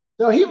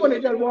 So he would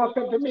have just walked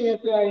up to me and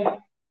say,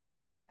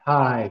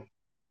 hi,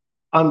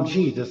 I'm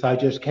Jesus. I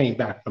just came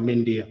back from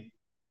India.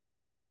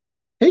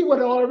 He would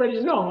have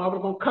already known I was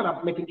going to cut up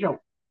and make a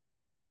joke.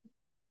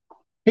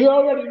 He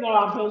already know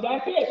I'm saying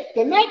that's it.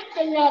 The next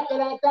thing after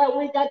that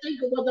week, I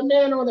think it was a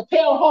man on a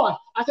pale horse.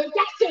 I said,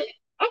 that's it.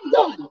 I'm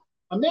done.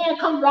 A man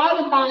comes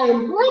riding by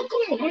in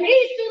Brooklyn, in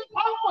Eastern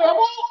Parkway, of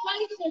all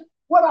places,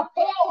 with a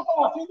pale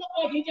horse. He looked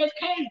like he just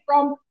came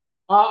from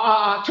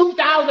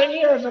 2,000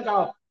 years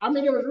ago. I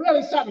mean, it was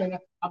really something.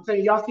 I'm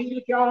saying, y'all see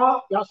this,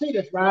 y'all? Y'all see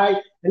this, right?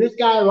 And this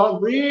guy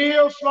on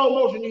real slow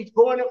motion, he's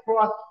going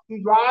across,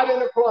 he's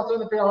riding across on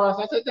the pale horse.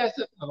 I said, that's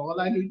it. That's all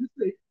I need to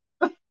see.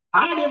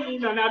 I didn't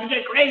mean nothing. I was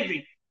just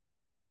crazy.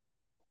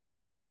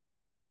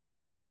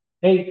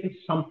 Faith is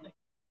something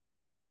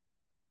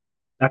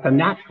that the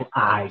natural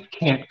eyes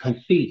can't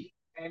conceive.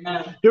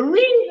 Amen. The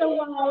reason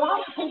why a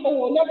lot of people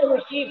will never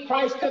receive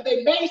Christ because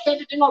they base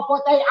everything off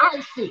what their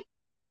eyes see.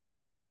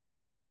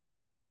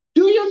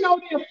 Do you know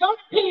that some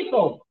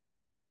people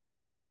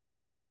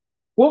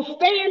will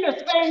stay in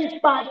the same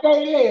spot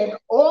they live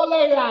all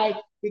their life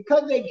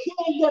because they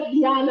can't get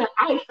beyond the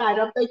eyesight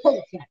of their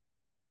paycheck?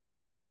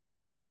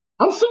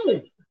 I'm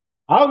serious.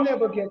 I'll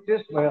never get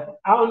this well.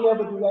 I'll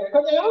never do that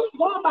because they only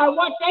go by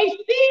what they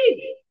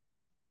see.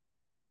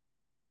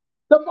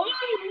 The Bible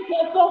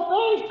says, so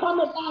faith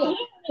cometh by hearing,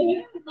 and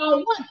hearing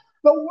by what?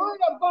 The word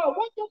of God.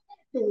 What does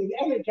that do? It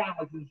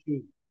energizes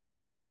you.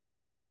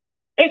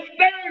 It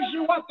stirs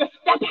you up to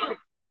step out.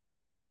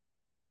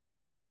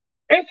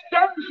 It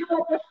stirs you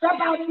up to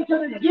step out into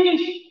the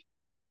deep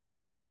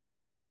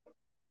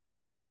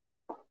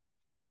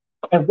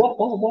and walk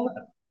on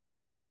water.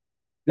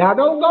 Now,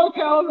 don't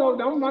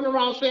run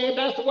around saying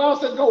Pastor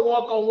Wells said go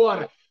walk on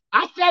water.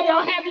 I said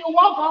I'll have you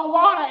walk on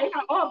water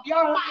of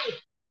your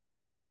life.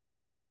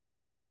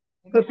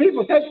 Because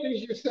people take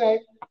things you say,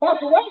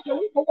 Pastor Wells said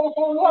we can walk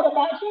on water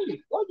by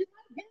faith. Well, you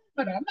might,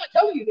 but I'm not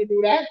telling you to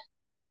do that.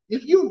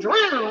 If you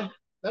drown,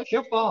 that's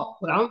your fault.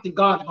 But I don't think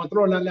God's going to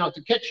throw nothing out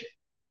to catch you.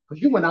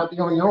 Because you went out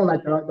there on your own,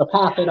 like the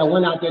pastor that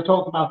went out there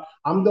talking about,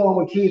 I'm doing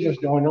what Jesus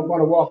doing. I'm going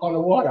to walk on the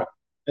water.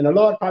 And the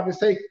Lord probably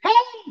say, hey,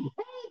 God,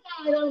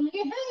 hey, don't do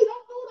that. You're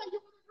going to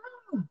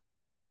drown.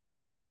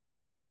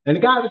 And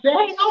the guy would say,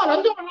 hey, Lord,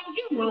 I'm doing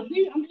like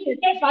you. I'm doing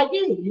just like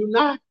you. You're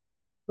not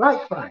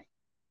like Christ.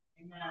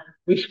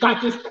 We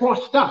got this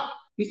crossed up.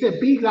 He said,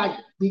 be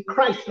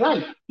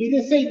Christ-like. He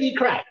didn't say be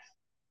Christ.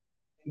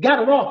 You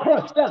got it all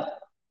crossed up.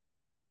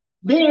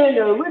 Being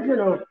the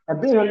original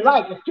and being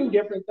like is two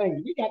different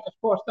things. We got this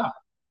crossed up.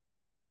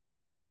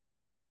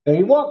 So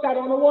he walked out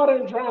on the water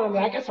and drowned.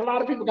 I guess a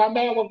lot of people got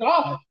mad with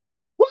God.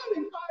 Why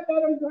did God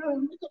let him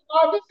drown? Because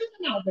God was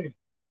sitting out there.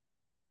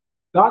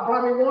 God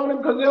probably warned him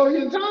because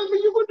gazillion times, but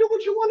you're going to do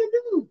what you want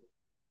to do.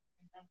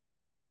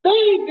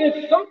 Faith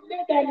is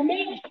something that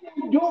makes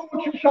you do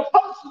what you're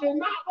supposed to do,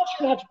 not what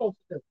you're not supposed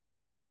to do.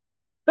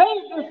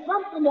 Faith is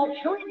something that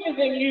triggers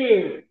in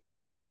you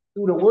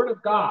through the word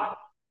of God.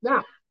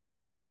 Now,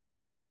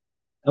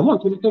 I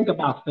want you to think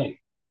about faith.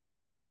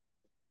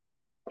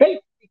 Faith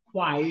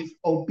requires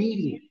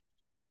obedience.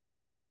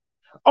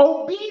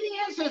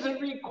 Obedience is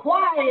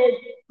required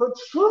for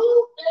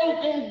true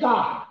faith in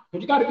God.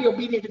 But you got to be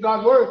obedient to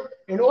God's word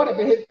in order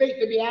for his faith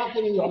to be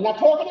active in you. I'm not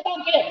talking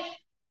about gifts.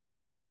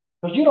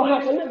 Because you don't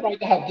have to live right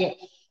to have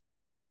gifts.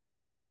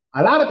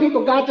 A lot of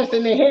people got this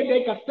in their head.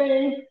 They can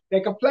sing,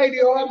 they can play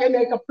the organ,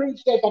 they can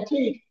preach, they can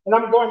teach, and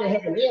I'm going to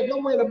heaven. There's no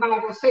way the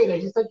Bible say that.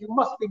 He said you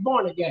must be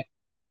born again.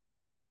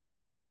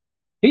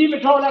 He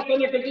even told that to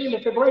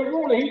Nicodemus, the great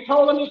ruler. He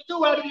told him he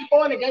still had to be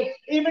born again,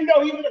 even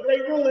though he was a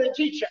great ruler and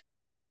teacher.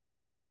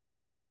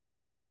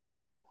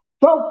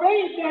 So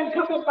faith then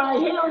coming by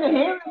hearing and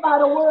hearing by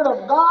the word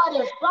of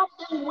God is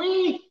something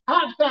we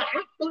have to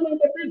act on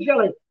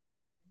individually.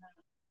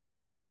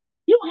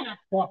 You have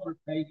corporate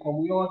faith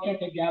when we all get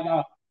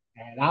together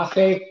and I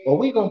say, well,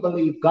 we're going to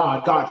believe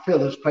God. God fill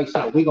this place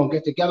out. We're going to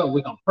get together,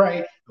 we're going to pray,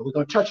 and we're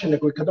going to touch and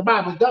agree. Because the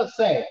Bible does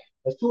say,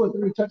 there's 2 or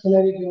 3 touching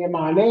anything in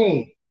my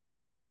name,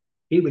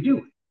 he would do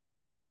it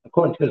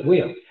according to his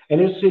will.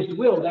 And it's his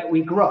will that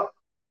we grow.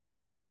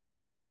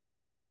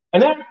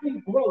 And as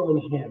we grow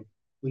in him,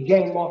 we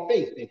gain more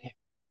faith in him.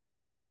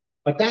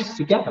 But that's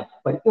together.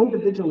 But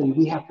individually,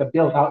 we have to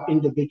build our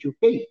individual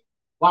faith.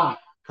 Why?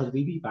 Because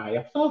we be by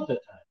ourselves at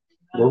times,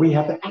 where we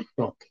have to act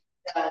on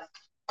it.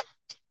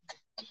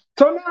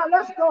 So now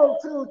let's go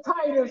to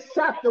Titus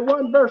chapter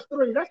 1, verse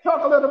 3. Let's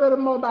talk a little bit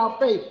more about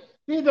faith.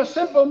 These are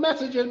simple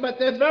messages, but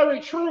they're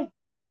very true.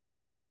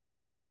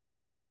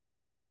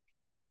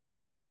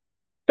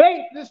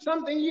 Faith is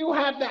something you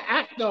have to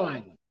act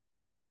on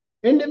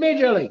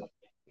individually.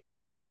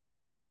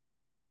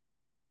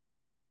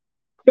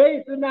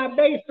 Faith is not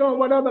based on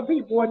what other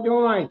people are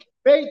doing.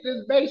 Faith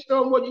is based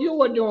on what you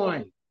are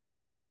doing.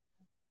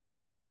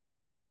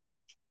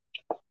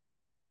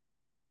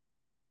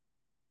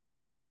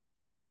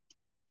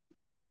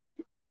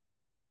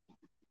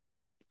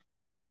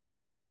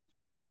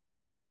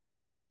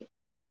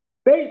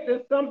 Faith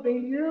is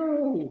something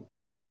you,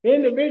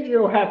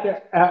 individual, have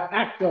to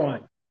act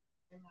on.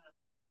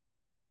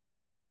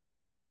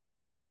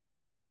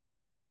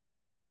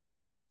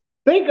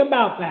 Think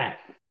about that.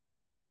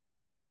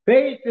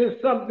 Faith is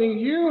something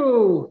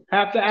you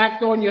have to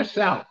act on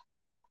yourself,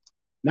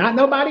 not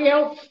nobody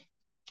else.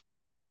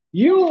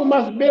 You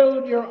must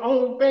build your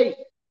own faith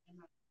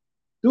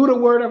through the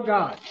word of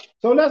God.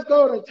 So let's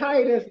go to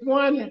Titus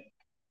 1.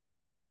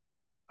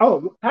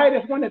 Oh,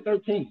 Titus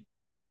 1:13.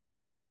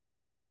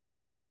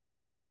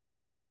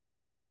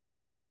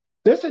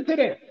 Listen to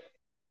this.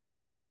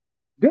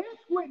 This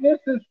witness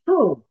is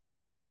true.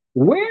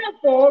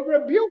 Wherefore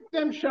rebuke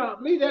them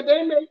sharply that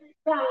they may be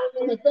sound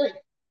in the faith.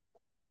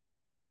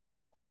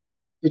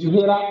 Did you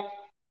hear that?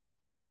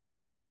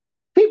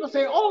 People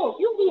say, oh,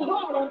 you be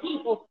hard on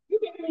people. You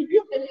be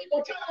rebuking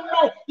people, telling them,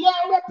 like, yeah,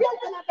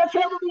 rebuking them, but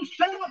you're be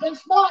straight up and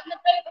smart in the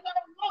faith and let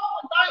them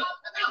walk with God.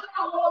 And that's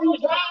how all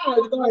these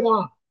hours going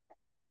on.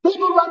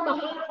 People run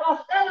behind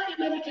prosperity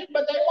ministry,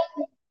 but they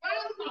won't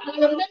run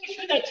behind a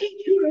ministry that teach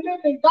you to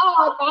live in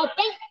God by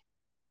faith.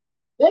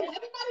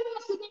 Everybody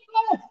wants to be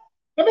blessed.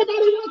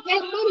 Everybody wants to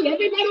have money.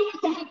 Everybody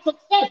wants to have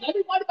success.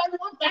 Everybody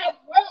wants to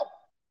have wealth.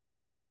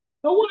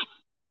 So what?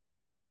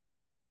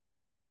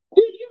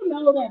 Did you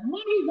know that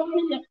money is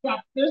only a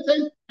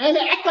substance, and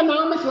the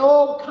economics are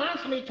all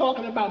constantly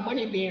talking about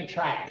money being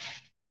trash?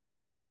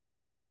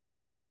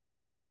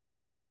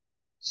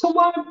 So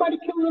why everybody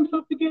killing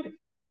themselves to get it?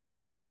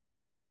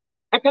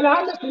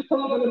 Economics is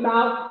talking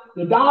about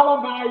the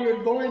dollar value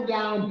is going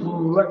down.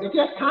 It's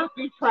just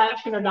constantly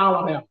trashing the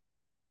dollar bill.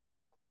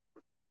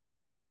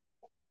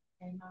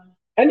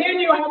 And then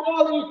you have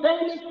all these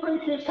famous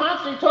preachers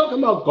constantly talking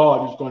about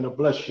God is going to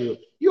bless you.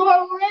 You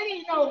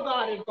already know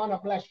God is going to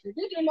bless you.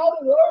 Did you know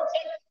the word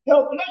says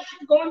he'll bless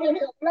you going in,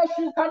 he'll bless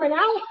you coming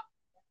out?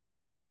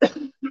 He's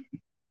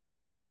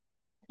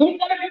going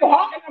to be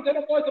hearkening to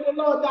the voice of the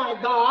Lord thy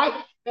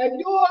God and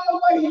do all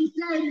what he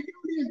said to do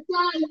this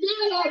God.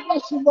 Then I'll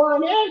bless you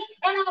going in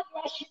and I'll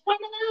bless you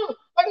coming out.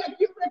 But if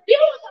you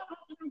refuse to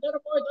hearken to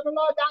the voice of the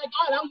Lord thy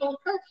God, I'm going to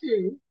curse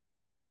you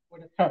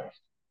with a curse.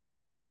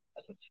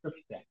 That's what the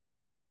scripture said.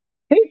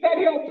 He said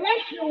he'll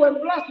bless you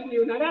and blessing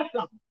you. Now that's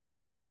something.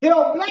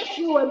 He'll bless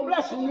you and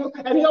blessing you,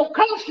 and he'll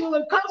curse you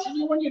and cursing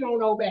you when you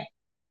don't obey.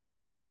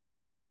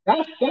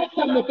 That's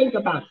something to think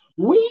about.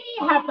 We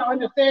have to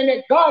understand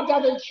that God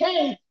doesn't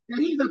change, that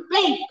he's a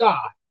faith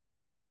God,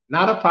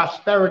 not a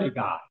prosperity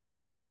God.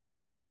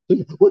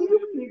 What do you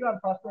mean he's not a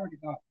prosperity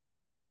God?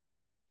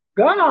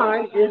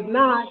 God is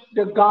not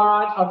the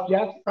God of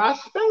just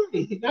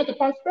prosperity. He's not the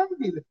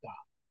prosperity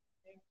God.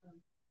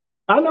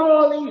 I know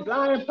all these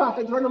lying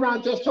prophets run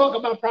around just talk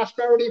about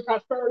prosperity,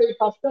 prosperity,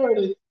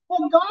 prosperity.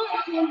 Well,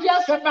 God isn't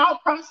just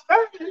about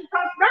prosperity.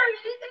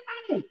 Prosperity is the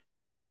money.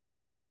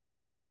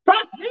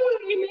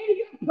 Prosperity means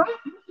you're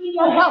prosperous in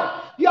your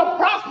health. You're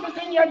prosperous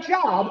in your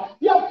job.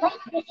 You're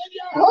prosperous in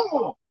your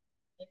home.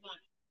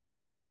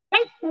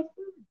 That's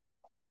prosperity.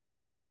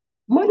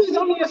 Money is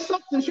only a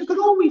substance. You could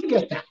always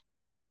get that.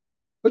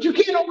 But you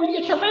can't always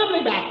get your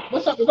family back.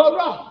 What's something go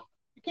wrong?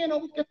 You can't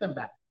always get them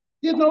back.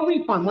 There's no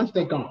refund once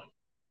they're gone.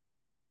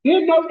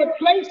 There's no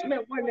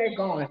replacement when they're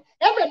gone.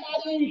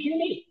 Everybody is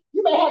unique.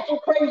 You may have some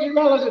crazy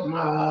relatives.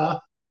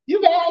 You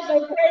may have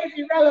some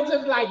crazy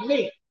relatives like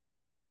me.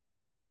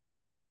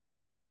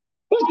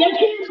 they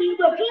can't be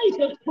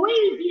replaced as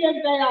crazy as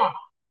they are.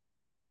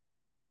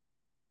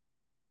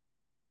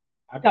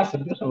 I got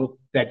some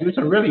that do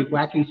some really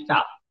wacky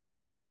stuff.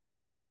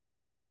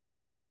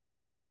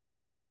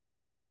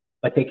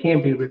 But they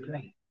can't be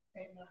replaced.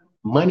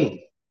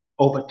 Money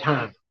over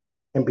time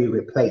can be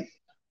replaced.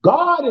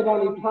 God has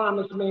only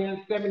promised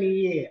man 70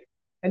 years.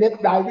 And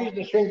if by reason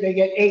of strength they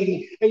get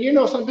 80. And you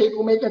know some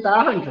people make it to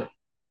 100,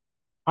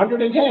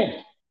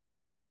 110.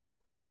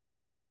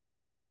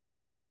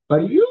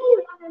 But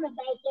you learn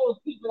about those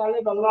people that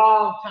live a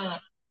long time.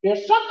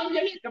 There's something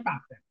unique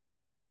about them.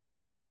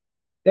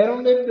 They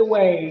don't live the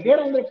way. They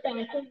don't live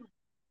fast.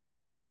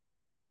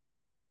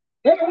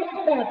 They don't live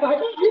fast. Like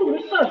if you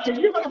research it,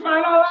 you're going to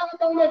find out they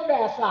don't live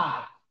fast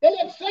lives. They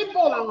live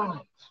simple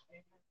lives.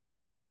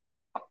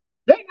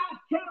 They're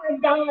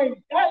not dying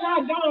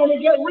to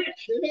get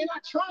rich. And they're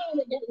not trying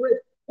to get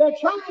rich. They're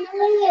trying to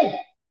live.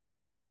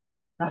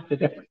 That's the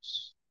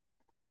difference.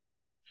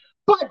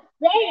 But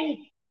faith,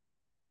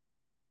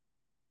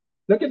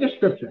 look at the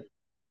scripture.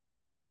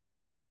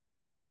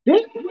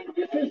 This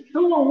witness is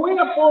true,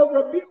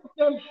 wherefore rebuke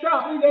them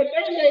sharply, that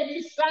they may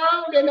be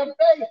sound in the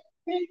faith.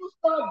 People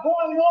start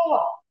going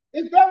off.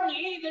 It's very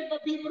easy for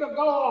people to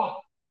go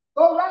off.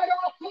 Go right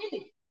off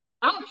in.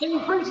 I've seen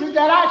preachers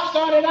that I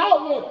started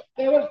out with.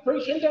 They were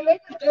preaching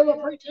deliverance, they were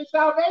preaching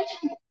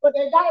salvation, but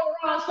they got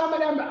around some of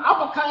them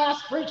upper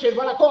class preachers,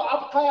 what I call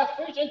upper class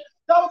preachers.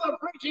 Those are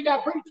preaching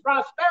that preach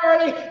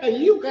prosperity,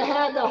 and you can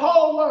have the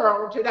whole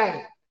world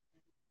today.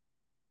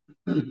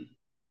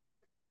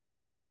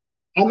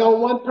 I know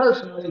one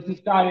person when he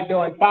started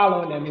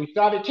following them, he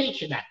started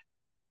teaching that.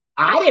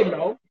 I didn't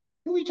know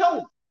who he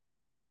told.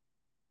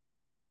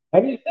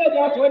 And he said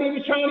that's what he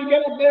was trying to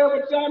get up there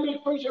with Sammy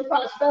preaching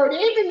prosperity,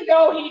 even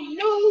though he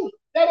knew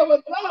that it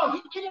was wrong.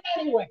 He did it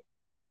anyway.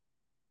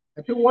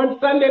 Until one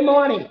Sunday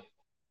morning,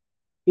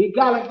 he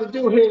got up to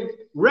do his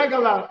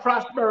regular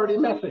prosperity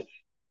message.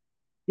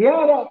 He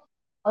had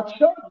a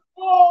church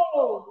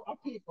full of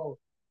people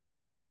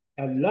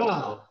that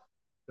loved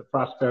the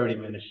prosperity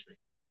ministry.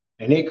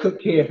 And they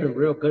took care of him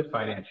real good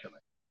financially.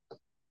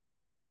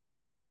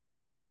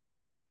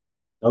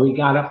 So he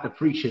got up to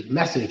preach his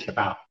message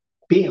about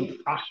being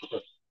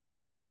prosperous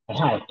and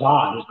how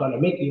God is going to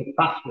make you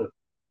prosperous.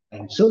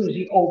 And as soon as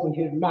he opened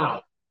his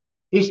mouth,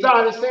 he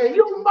started saying,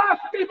 you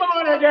must be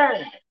born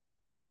again.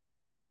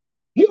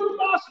 You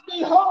must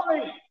be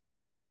holy.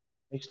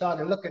 They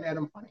started looking at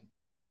him funny.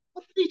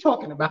 What is he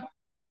talking about?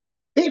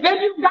 He said,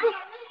 you got to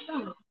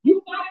come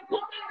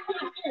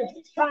out of this.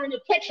 He's trying to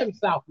catch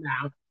himself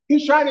now.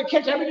 He's trying to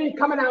catch everything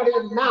coming out of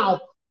his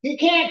mouth. He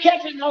can't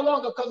catch it no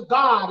longer because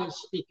God is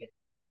speaking.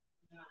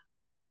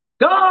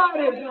 God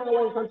is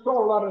now in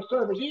control of the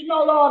service. He's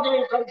no longer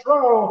in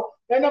control.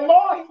 And the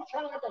more he's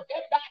trying to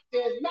get back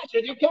to his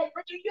message, he kept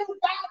preaching, you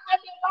got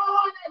to be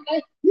born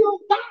again. You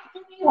got to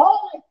be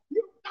holy.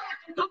 You got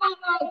to come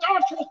out of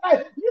adulterous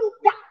life. You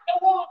got to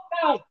walk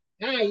right.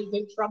 Now he's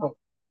in trouble.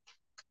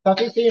 Because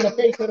he's seeing the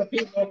face of the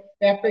people,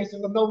 their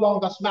faces are no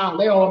longer smiling.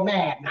 They're all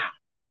mad now.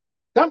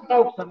 Some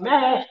folks are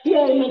mad. He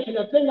ain't mentioned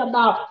a thing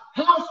about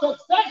how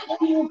successful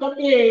you can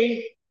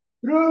be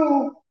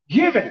through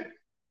giving.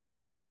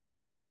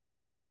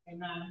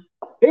 Amen.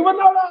 He was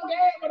no longer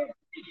able to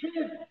preach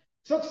his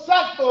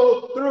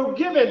successful through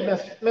giving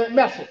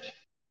message.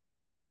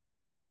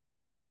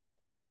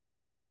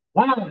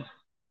 Why?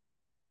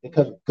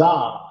 Because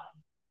God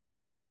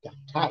got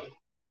tired.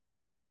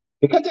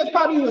 Because there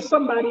probably was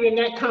somebody in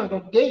that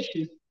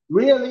congregation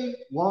really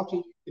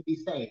wanting to be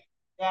saved.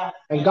 Yeah.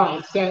 And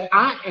God said,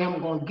 I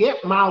am going to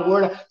get my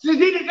word. See,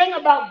 the thing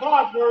about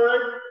God's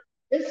word,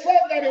 it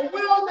said that it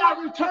will not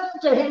return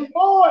to him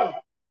void.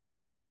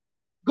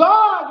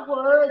 God's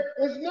word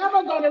is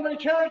never going to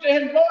return to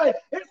him void.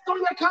 It's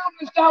going to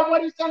accomplish that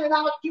what he sent it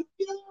out to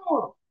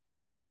do.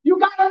 You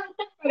got to remember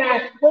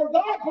that. When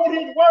God put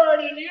his word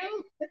in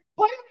you, it's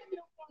put it in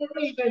you for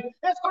a reason.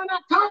 It's going to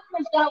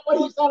accomplish that what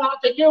he set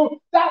out to do.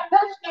 That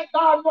person that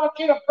God wants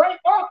you to pray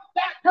for,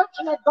 that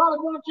person that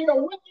God wants you to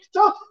witness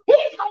to,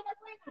 he's going to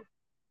bring it.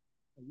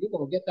 And you're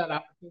going to get that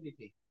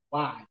opportunity.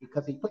 Why?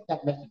 Because he put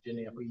that message in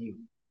there for you.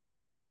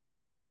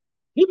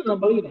 People don't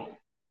believe that.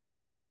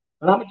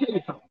 But I'm going to tell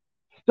you something.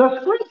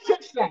 The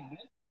scripture says,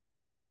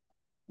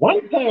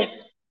 one plant,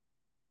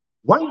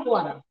 one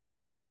water,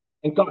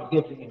 and God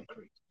gives the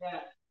increase. Yeah.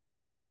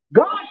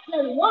 God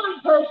sent one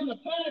person to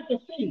plant the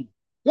seed.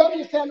 Then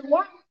he sent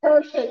one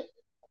person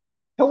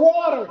to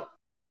water it.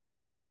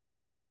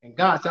 And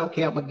God said,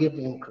 okay, I'm going to give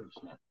the increase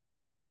now.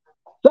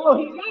 So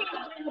he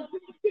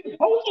got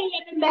holding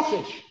in the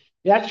message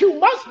that you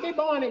must be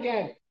born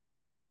again.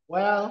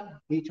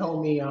 Well, he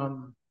told me,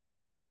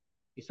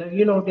 he said,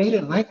 you know, they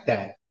didn't like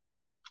that.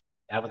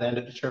 That was the end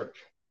of the church.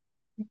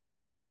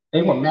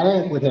 They were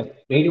mad with him.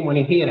 They didn't want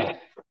to hear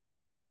that.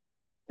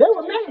 They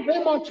were mad with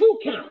him on 2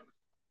 counts.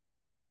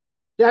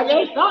 That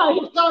he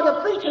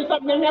started preaching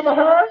something they never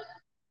heard,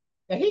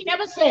 that he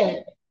never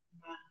said.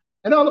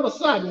 And all of a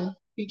sudden,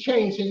 he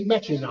changed his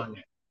message on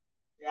them.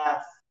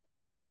 Yes.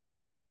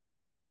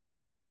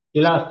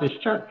 He lost his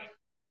church.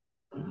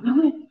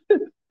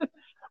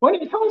 When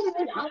he told me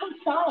that, I was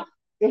shocked.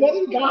 It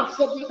wasn't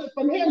gossip, it was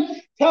from him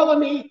telling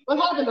me what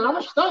happened. I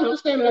was stunned. I was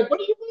standing like, what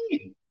do you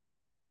mean?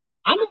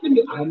 I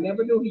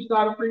never knew he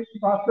started preaching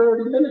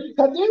prosperity ministry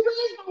because there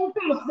is no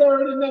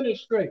prosperity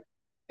ministry.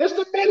 It's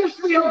the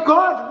ministry of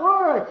God's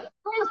word.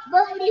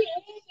 Prosperity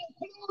is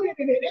included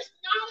in it. It's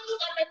not a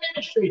separate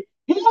ministry.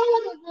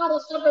 Healing is not a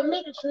separate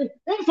ministry.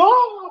 It's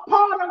all a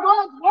part of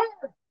God's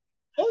word.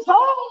 It's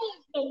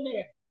always been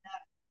there.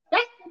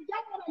 That's the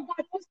devil that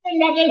got this thing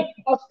that is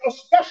a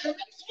special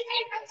ministry. It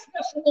ain't no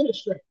special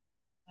ministry.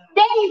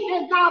 Faith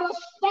is not a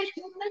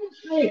special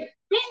ministry.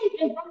 Faith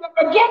is from the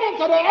beginning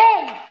to the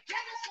end.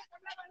 Genesis to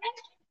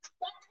Revelation.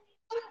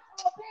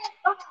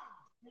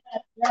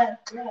 Yes.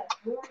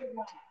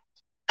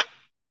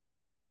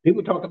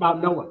 People talk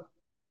about Noah.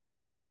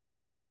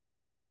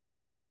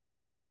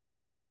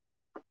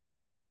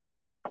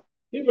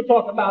 People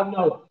talk about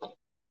Noah,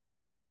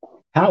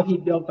 how he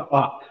built the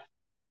ark.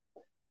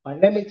 But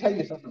let me tell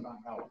you something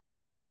about Noah.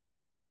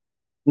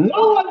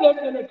 Noah lived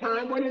in a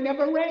time when it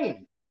never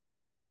rained.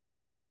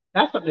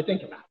 That's something to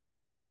think about.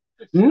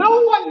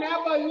 Noah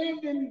never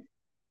lived in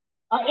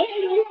an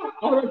area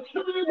or a time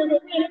when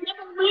it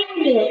never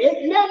rained there.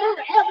 It never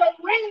ever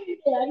rained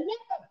there.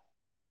 Never.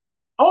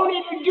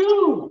 Only the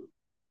dew.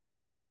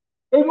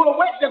 It will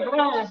wet the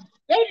grass.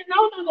 They didn't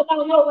know nothing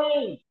about no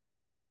rain.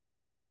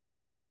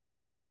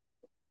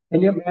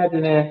 Can you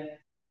imagine that?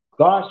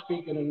 God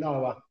speaking to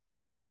Noah.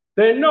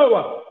 Say,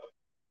 Noah,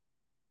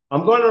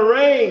 I'm going to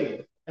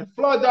rain and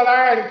flood the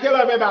land and kill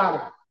everybody.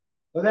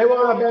 But they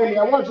won't obey me.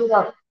 I want you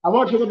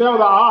to build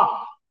an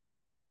ark.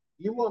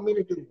 You want me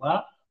to do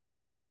what?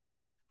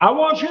 I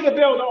want you to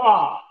build an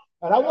ark.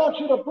 And I want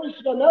you to preach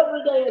to them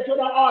every day until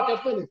the ark is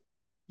finished.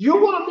 You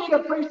want me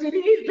to preach to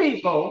these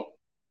people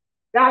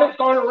that it's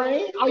going to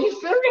rain? Are you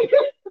serious?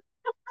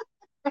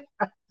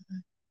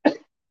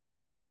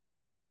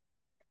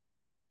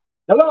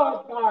 The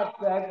Lord God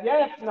said,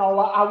 yes,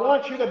 Noah, I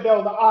want you to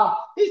build an ark.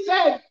 He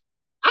said,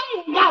 I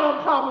ain't got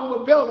a problem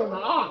with building an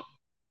ark.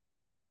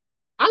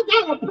 I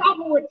got a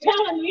problem with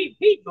telling these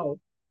people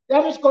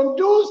that it's going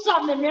to do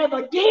something they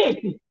never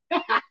did.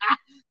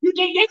 You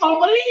think they're going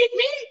to believe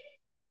me?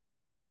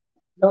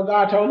 No,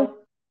 God told him,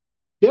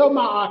 build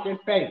my ark in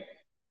faith,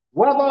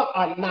 whether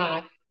or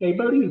not they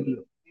believe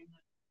you.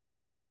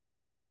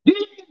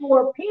 These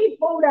were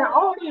people that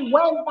only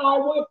went by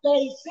what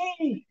they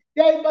see.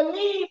 They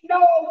believed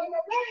Noah when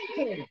the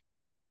rain came.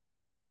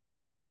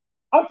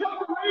 Until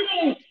the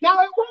rain.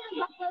 Now, it wasn't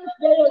the first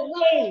day of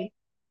rain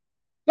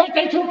that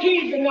they took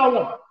heed to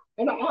Noah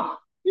and the ark.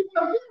 People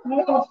don't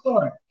know the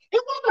story.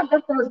 It wasn't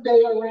the first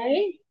day of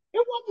rain.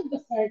 It wasn't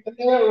the second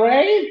day of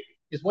rain.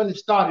 It's when it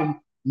started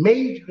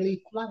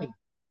majorly flooding.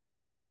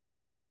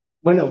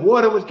 When the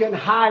water was getting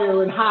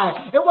higher and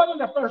higher. It wasn't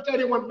the first day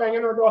they went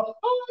banging on the door.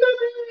 Oh,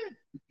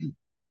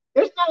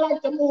 it's not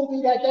like the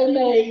movie that they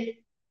made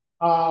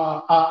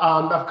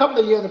a couple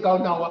of years ago,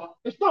 Noah.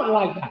 It's not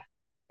like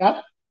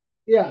that.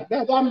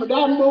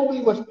 That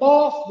movie was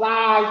false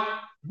lies,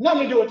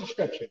 nothing to do with the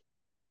scripture.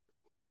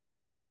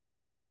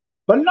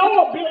 But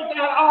Noah built that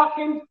ark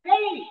in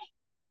faith.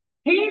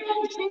 He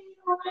didn't see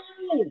the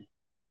rain.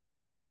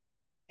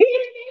 He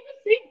didn't even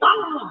see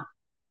God.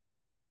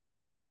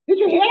 Did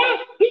you hear?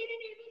 He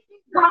didn't even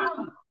see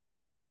God.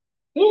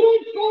 He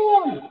didn't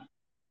see him.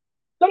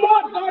 The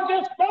Lord God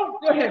just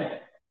spoke to him.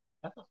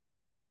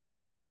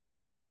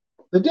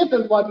 The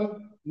difference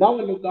wasn't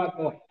Noah knew God's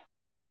voice.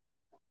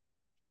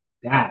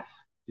 That's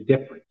the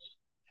difference.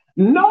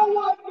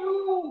 Noah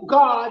knew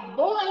God's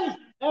voice,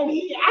 and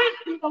he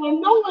acted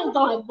on knowing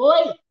God's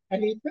voice,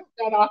 and he built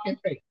that ark in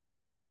faith.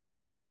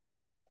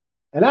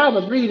 And I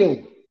was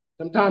reading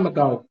some time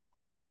ago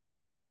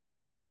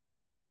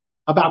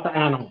about the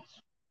animals.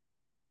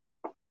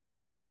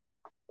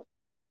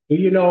 Do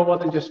you know it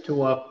wasn't just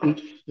to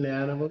eat the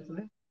animals? A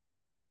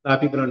lot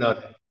of people don't know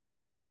that.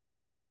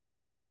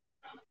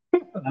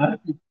 A lot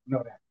of people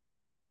know that.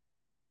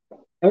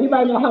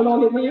 Anybody know how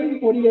long it rained?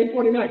 40 days,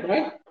 40 nights,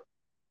 right?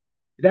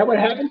 Is that what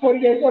happened? 40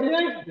 days, 40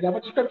 nights? Is that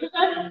what the scripture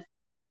says?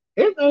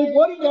 It rained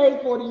 40 days,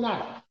 40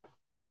 nights.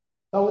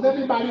 So was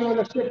everybody on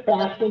the ship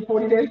fasting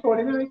 40 days,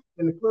 40 nights?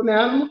 Including the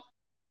animals?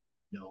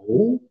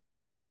 No.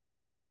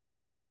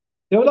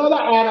 There were other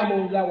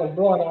animals that were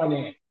brought on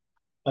in.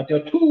 But there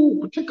are two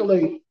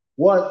particularly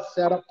was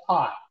set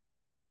apart.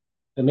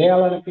 The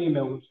male and the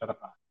female was set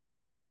apart.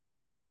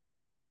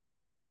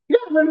 You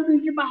gotta really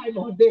read your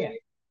Bible there.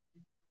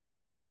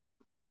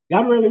 You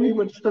gotta really read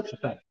what the scripture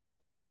says.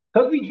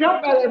 Because we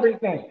jump at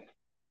everything.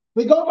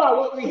 We go by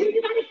what we hear.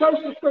 You gotta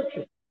search the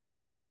scripture.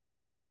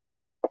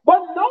 But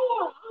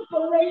Noah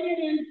operated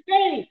in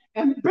faith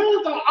and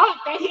built an ark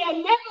that he had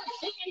never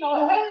seen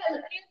or heard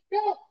being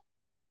built.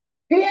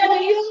 He had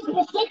to use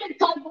specific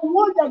type of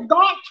wood that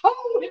God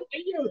told him to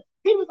use.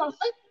 He was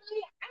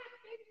essentially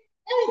acting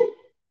in faith.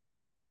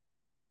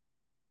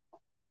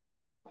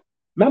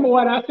 Remember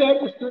what I said?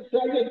 The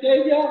scripture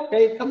gave you?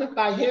 Faith cometh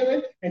by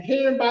hearing, and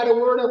hearing by the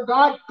word of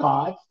God.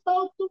 God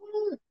spoke the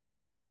word.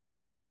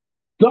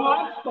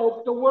 God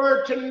spoke the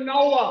word to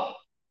Noah.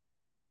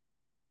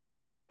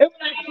 It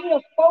was actually a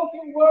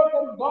spoken word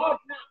from God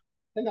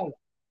now. No.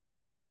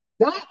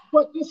 That's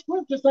what the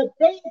scripture said.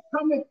 Faith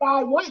cometh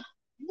by what?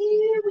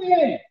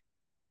 Hearing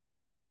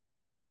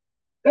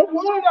the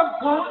word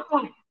of God.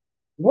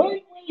 When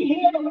we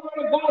hear the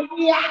word of God,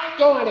 we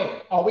act on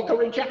it, or we can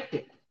reject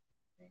it.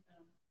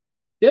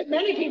 There's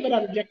many people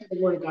that rejected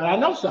the word of God. I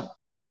know some.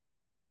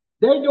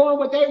 They're doing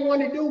what they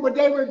want to do, but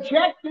they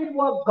rejected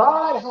what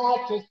God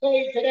had to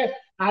say to them.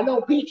 I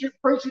know preachers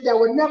that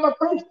would never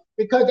preach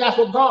because that's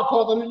what God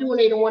called them to do, and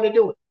they don't want to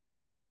do it.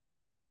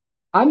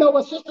 I know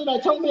a sister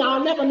that told me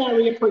I'll never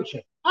marry a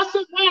preacher. I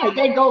said, why?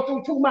 They go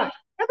through too much.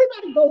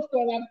 Everybody goes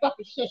through that stuff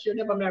and says you'll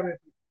never marry a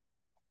preacher.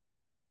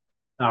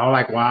 I'm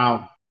like,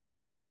 wow.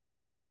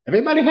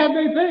 Everybody have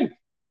their thing.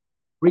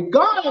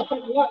 Regardless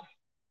of what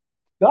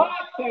God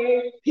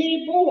says,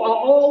 people are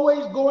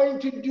always going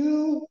to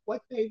do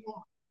what they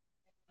want.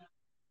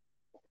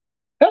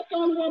 Let's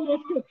go to one more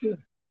scripture.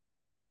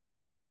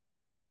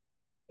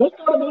 Let's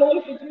go to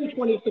Galatians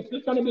 3:26. This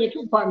is going to be a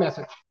two-part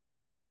message.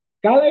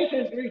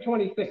 Galatians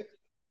 3:26.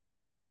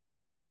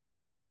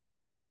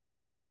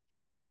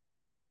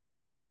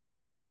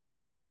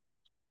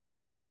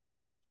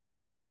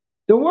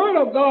 The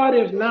word of God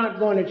is not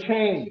going to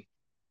change,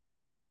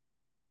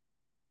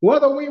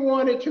 whether we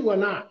want it to or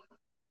not.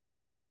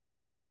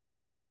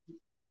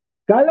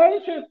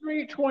 Galatians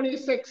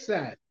 3:26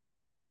 says,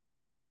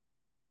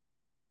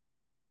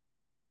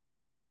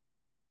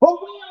 "For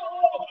we are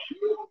all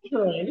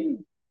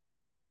children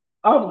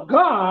of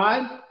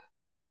God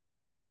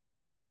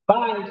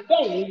by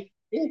faith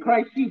in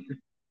Christ Jesus."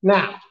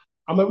 Now,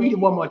 I'm going to read it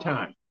one more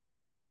time.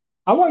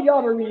 I want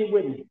y'all to read it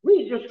with me.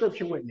 Read your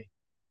scripture with me.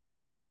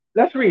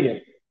 Let's read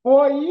it.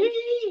 For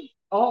ye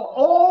are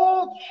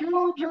all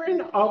children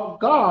of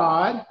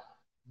God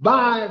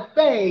by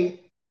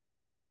faith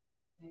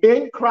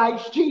in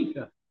Christ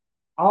Jesus.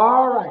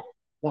 All right.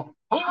 Now,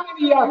 how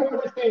many of y'all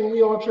heard the saying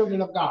we are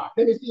children of God?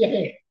 Let me see your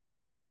hand.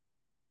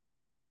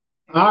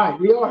 All right.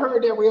 We all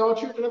heard that we are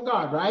children of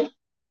God, right?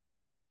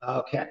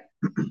 Okay.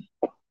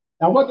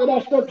 Now, what did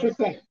that scripture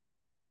say?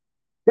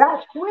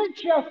 That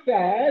scripture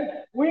says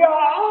we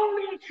are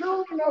only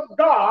children of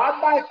God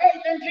by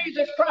faith in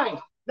Jesus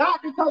Christ.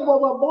 Not because we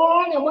were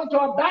born and went to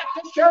a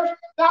Baptist church,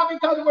 not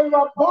because we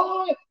were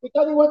born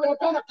because we went to a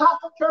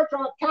Pentecostal church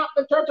or a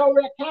Catholic church or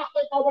we're a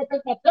Catholic or we're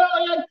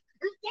Presbyterian.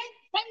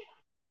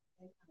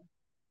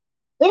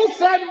 It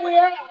said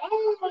we're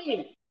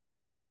only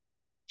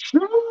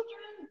children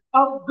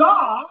of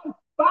God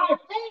by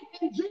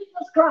faith in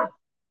Jesus Christ.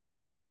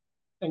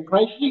 In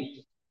Christ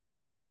Jesus.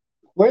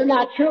 We're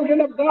not children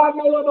of God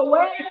no other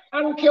way.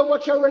 I don't care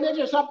what your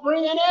religious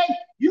upbringing is.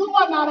 You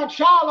are not a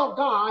child of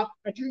God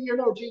until you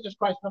know Jesus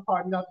Christ the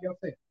pardon of your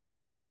sin.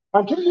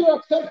 Until you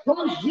accept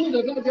Christ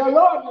Jesus as your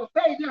Lord and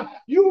Savior,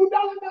 you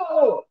don't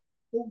know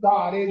who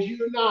God is.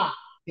 You're not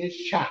his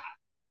child.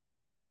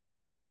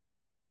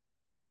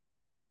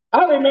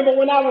 I remember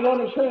when I was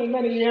on the train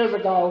many years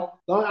ago.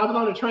 I was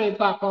on the train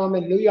platform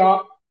in New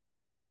York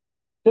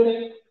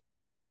City.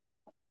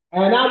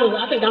 And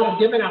I think I was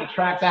giving out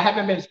tracts. I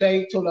haven't been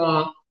saved too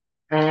long.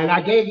 And I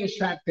gave this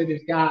tract to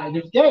this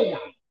gay guy.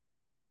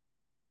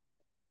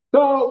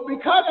 So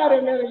because I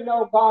didn't really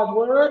know God's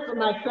word for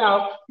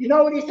myself, you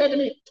know what he said to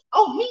me?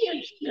 Oh, me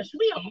and Jesus,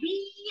 we are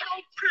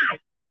real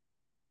tight.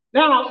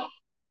 Now,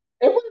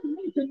 it wasn't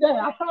me today.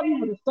 I probably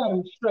would have set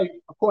him straight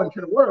according to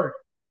the word,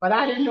 but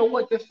I didn't know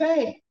what to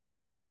say.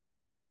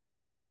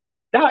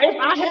 Now, if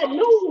I had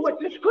knew what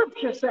the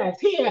scripture says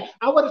here,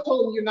 I would have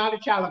told him you're not a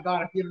child of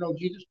God if you don't know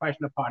Jesus Christ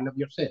and the pardon of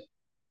your sin.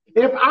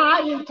 If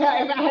I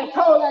had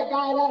told that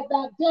guy that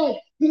back then,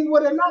 he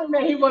would have known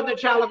that he was a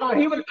child of God.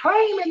 He was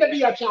claiming to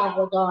be a child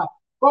of God.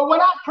 But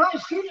without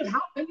Christ Jesus,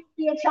 how can you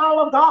be a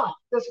child of God?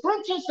 The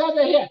scripture says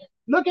it here.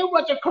 Look at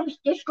what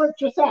the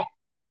scripture says.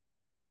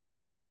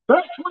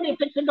 Verse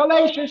 26 in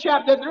Galatians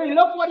chapter 3,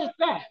 look what it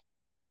says.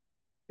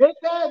 It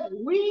says,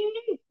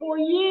 for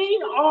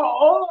ye are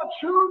all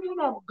children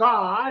of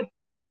God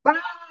by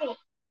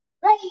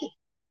faith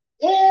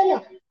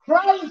in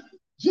Christ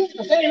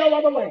Jesus. There ain't no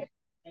other way.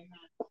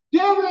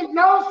 There is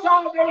no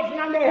salvation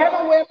under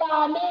heaven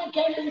whereby a man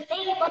can be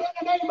saved but in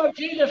the name of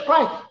Jesus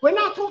Christ. We're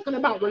not talking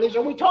about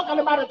religion. We're talking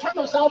about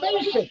eternal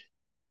salvation.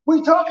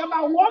 We're talking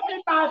about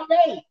walking by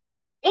faith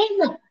in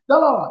the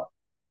Lord.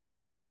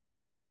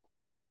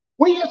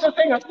 We used to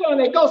sing a song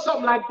that goes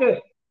something like this.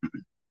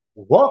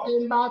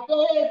 Walking by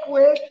faith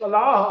with the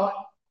Lord.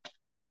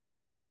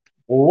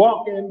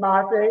 Walking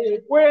by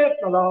faith with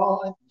the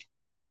Lord.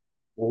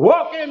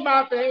 Walking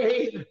by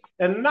faith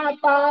and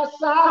not by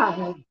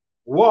sight.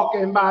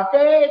 Walking by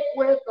faith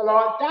with the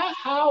Lord. That's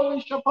how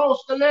we're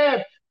supposed to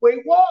live.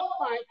 We walk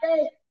by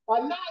faith,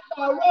 but not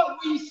by what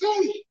we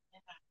see.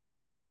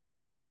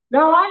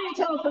 Now, I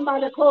didn't tell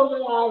somebody to close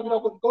their eyes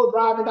and go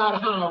driving down the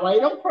highway.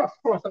 Don't cross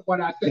up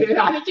what I said.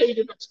 I didn't tell you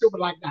to look stupid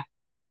like that.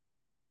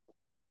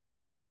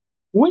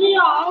 We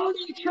are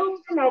only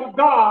children of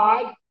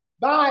God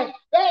by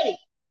faith,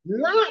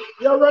 not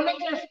your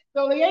religious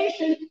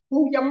affiliation,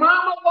 who your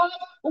mama was,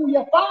 who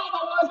your father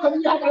was, because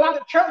you have a lot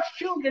of church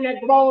children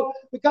that grow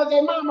because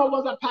their mama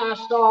was a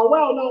pastor or a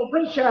well-known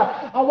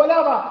preacher or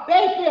whatever.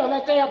 They feel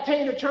that they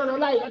obtain eternal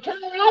life.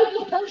 Eternal life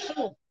is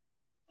personal.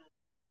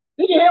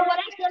 Did you hear what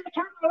I said?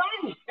 Eternal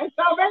life and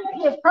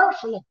salvation is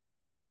personal.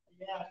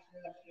 Yes.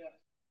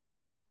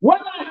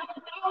 What if I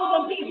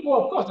have 1,000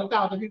 people? Of course,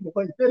 1,000 people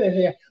couldn't fit in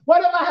here.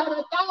 What if I have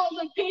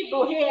 1,000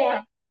 people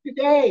here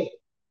today?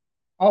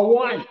 Or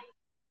one?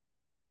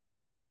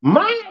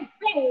 My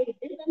faith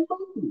is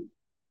moved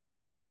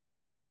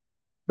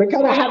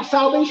because I have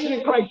salvation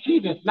in Christ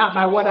Jesus, not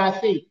by what I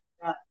see.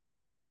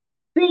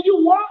 See,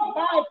 you walk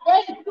by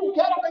faith. You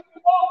get up and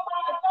you walk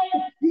by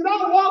faith. You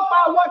don't walk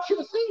by what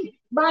you see.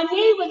 My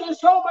knee was in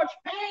so much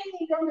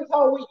pain during this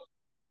whole week.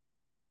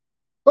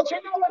 But you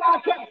know what I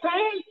kept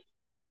saying?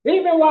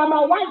 Even while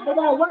my wife was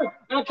at work,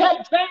 I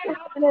kept saying,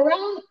 hopping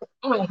around,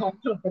 I have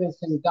confidence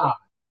in God.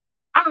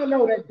 I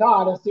know that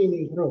God will see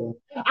me through.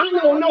 I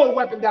know no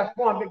weapon that's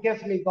formed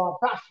against me going to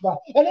prosper.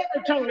 And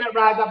every tongue that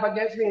rises up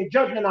against me in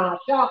judgment I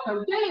shall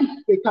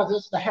condemn, because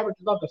it's the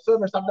heritage of the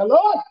servants of the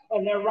Lord,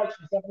 and their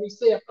righteousness of me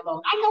saith the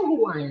Lord. I know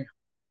who I am.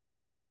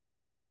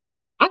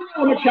 I know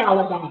I'm a child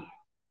of God.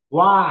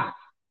 Why?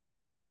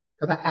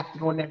 Because I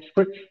acted on that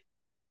scripture.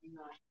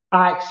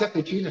 I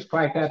accepted Jesus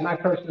Christ as my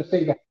personal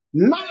Savior.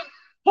 Not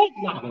head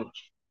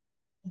knowledge.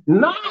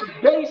 Not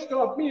based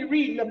on me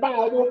reading the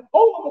Bible.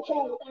 Oh, I'm a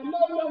child of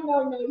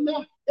God.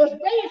 No. It's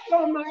based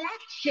on my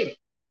action.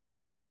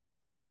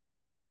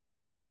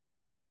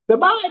 The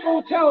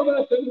Bible tells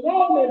us in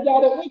Romans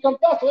that if we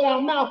confess with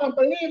our mouth and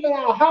believe in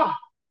our heart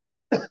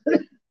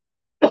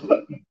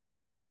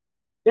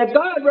that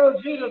God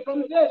rose Jesus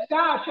from the dead,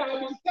 God shall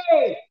be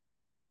saved.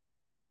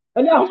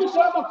 And that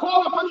whosoever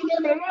call upon the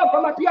name of the Lord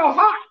from up your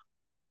heart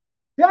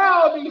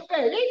shall be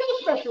saved. Ain't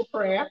no special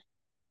prayer.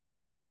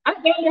 I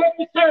think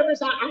every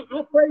service I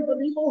pray for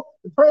people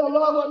to pray the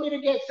Lord want me to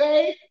get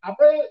saved. I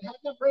pray the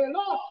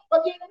Lord,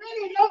 but there's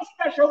really no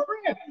special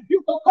prayer.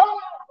 You can call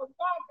out from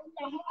God from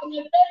your heart and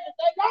your faith and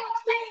say, God,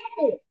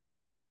 save me.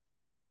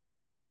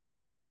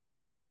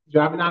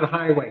 Driving down the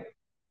highway,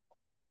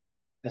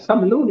 and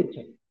some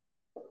lunatic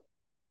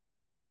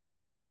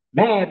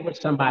mad with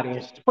somebody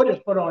and put his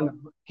foot on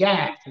the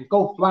gas and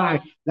go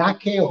flying, not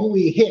care who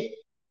he hit,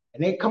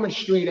 and they coming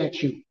straight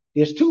at you.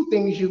 There's two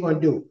things you're going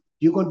to do.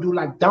 You're going to do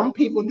like dumb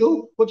people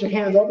do, put your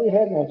hands over your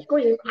head and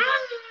scream,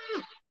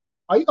 ah!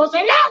 Or you're going to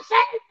say, no,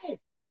 save me!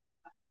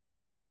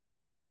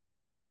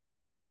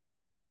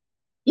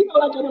 You know,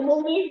 like in a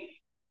movie,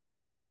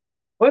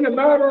 when the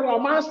murderer or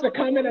monster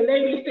come in, a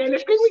lady standing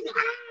screaming,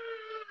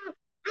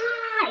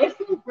 ah! It's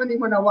so funny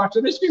when I watch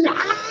it. They're screaming,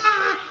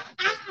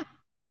 ah!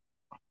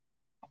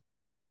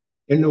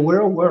 In the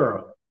real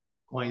world,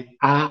 going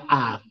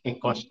ain't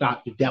going to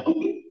stop the devil.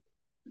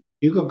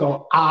 You can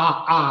go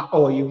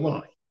all you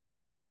want.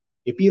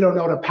 If you don't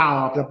know the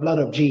power of the blood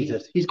of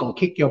Jesus, he's going to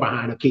kick your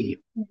behind and kill you.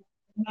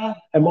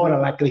 And more than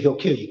likely, he'll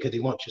kill you because he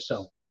wants your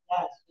soul.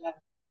 Yes.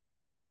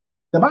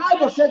 The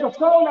Bible says the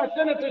soul that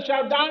sinneth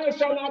shall die and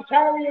shall not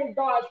tarry in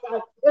God's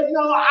sight. There's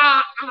no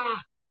like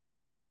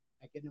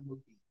in the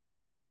movie.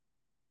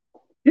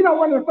 You know,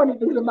 one of the funny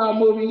things about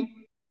movies,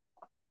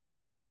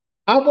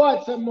 I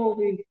watched some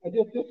movie, and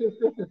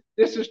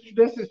this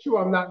is true,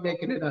 I'm not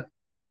making it up.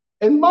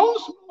 In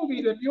most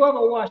movies, if you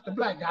ever watch, the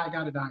black guy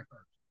got to die first.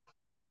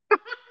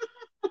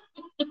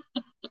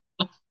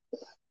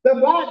 The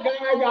black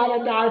guy got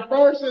to die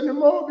first in the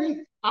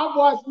movie. I've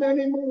watched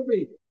many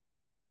movies.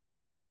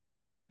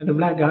 And the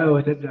black guy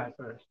always had to die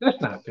first. That's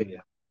not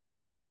fair.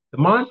 The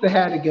monster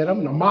had to get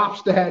him, the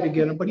mobster had to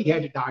get him, but he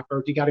had to die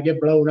first. He got to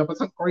get blown up or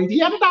something crazy. He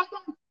had to die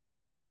first.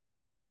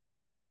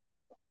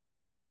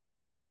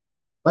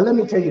 But let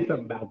me tell you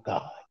something about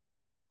God.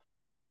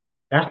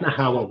 That's not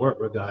how it works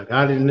with God.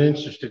 God isn't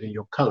interested in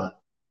your color,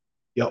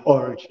 your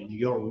origin,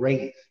 your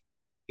race.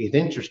 He's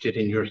interested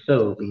in your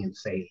soul being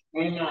saved.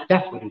 Amen.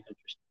 That's what he's interested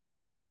in.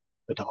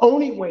 But the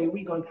only way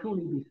we're going to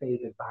truly be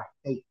saved is by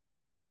faith.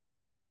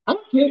 I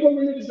don't care what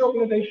religious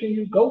organization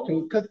you go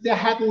to, because they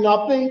have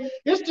nothing.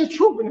 It's the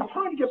truth, and it's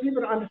hard to get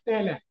people to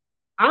understand that.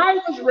 I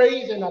was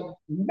raised in a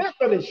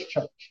Methodist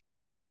church.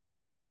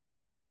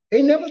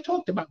 They never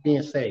talked about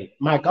being saved.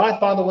 My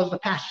godfather was the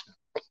pastor.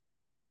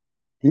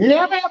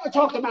 Never ever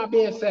talked about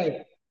being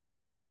saved.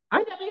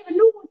 I never even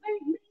knew what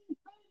they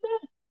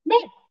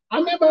meant. I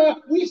remember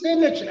we said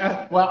in the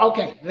church,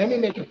 okay, let me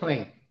make it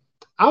plain.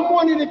 I'm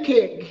one of the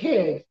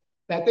kids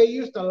that they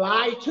used to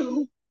lie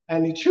to,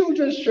 and the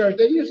children's church,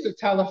 they used to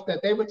tell us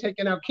that they were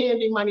taking our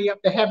candy money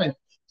up to heaven.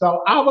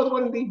 So I was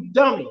one of these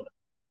dummies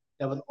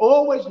that was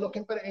always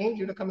looking for the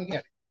angel to come and get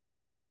it.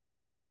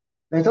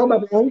 They told me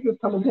the angels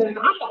come and get it.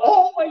 I'm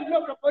always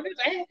looking for this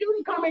angel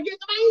to come and get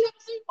them. I ain't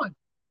never seen one.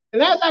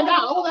 And as I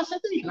got older, I said,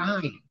 they're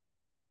lying.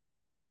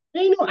 I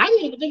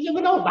didn't even think you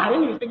would know. I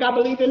didn't even think I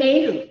believed in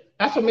angels.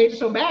 That's what made it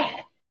so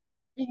bad.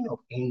 Ain't no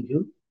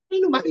angel.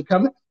 Ain't nobody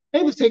coming.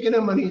 They was taking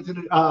their money to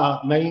the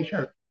main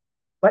church.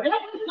 But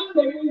every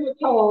Sunday we were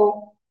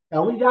told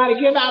that we got to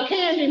give our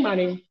candy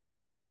money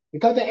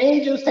because the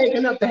angel's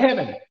taking up to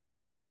heaven.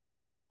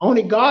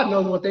 Only God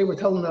knows what they were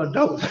telling the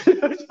adults.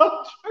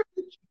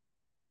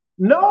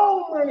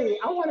 No money.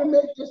 I want to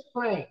make this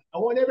plain. I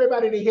want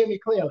everybody to hear me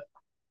clearly.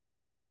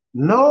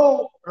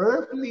 No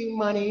earthly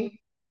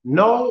money,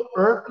 no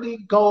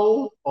earthly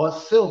gold or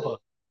silver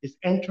is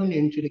entering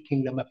into the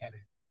kingdom of heaven.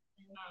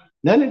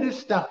 None of this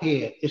stuff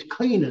here is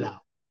clean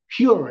enough,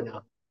 pure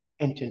enough,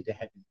 to enter into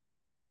heaven.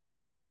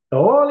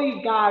 So all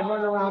these guys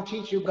running around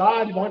teach you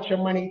God wants your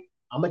money.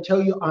 I'm going to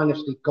tell you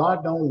honestly,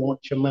 God don't want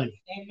your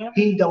money. Amen.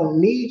 He don't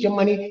need your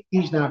money.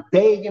 He's not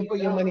begging for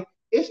your money.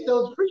 It's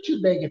those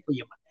preachers begging for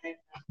your money.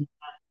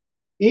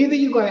 Either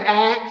you're going to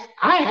ask,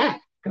 I ask,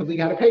 because we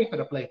got to pay for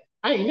the place.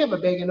 I ain't never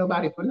begging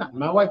nobody for nothing.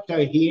 My wife tell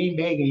you, he ain't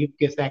begging, you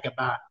can sack it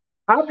by.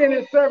 I've been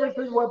in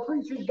services where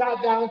preachers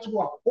got down to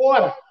a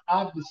quarter.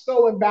 I was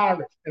so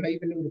embarrassed, and I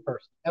even knew the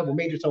person. That what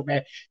made it so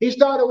bad. He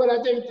started with,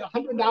 I think,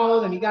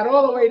 $100, and he got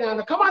all the way down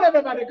to, come on,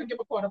 everybody, could give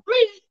a quarter.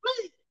 Please,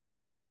 please.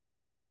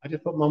 I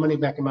just put my money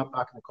back in my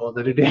pocket and called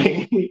it a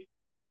day.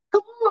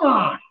 Come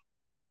on.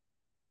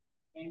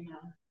 Amen.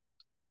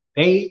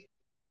 Faith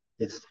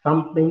is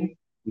something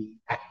we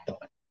act on.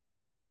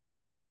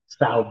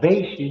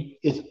 Salvation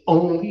is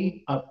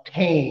only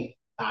obtained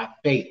by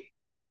faith.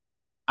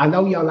 I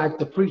know y'all like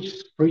the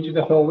preachers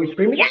that's always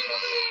screaming, yeah!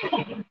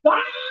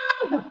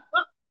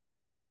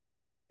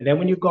 And then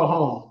when you go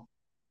home,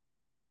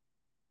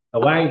 a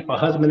wife or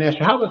husband asks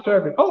you, how was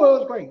service? Oh, it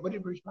was great. What did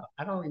you preach about?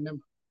 I don't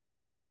remember.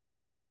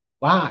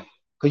 Why?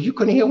 Because you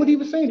couldn't hear what he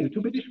was saying. He was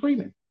too busy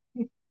screaming.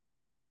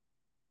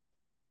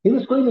 He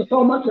was screaming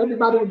so much,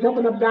 everybody was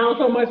jumping up down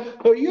so much,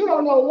 so you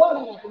don't know what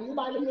happened. You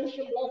might have missed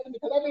your blessing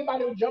because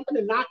everybody was jumping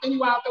and knocking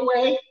you out the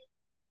way.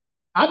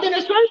 I've been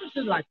in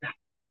services like that.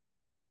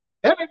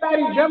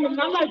 Everybody jumping, and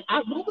I'm like,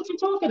 what was he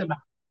talking about?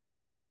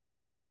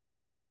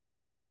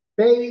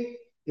 Faith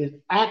is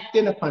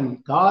acting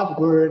upon God's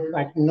word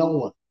like no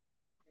one.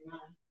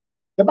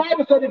 The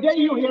Bible said, the day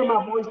you hear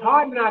my voice,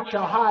 harden not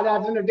your heart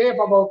as in the day of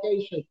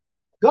provocation.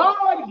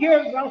 God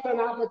gives us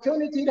an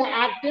opportunity to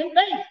act in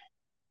faith.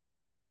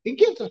 He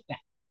gives us that.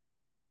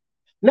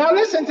 Now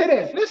listen to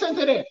this. Listen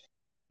to this.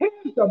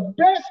 Here's the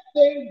best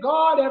thing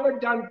God ever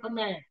done for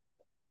man.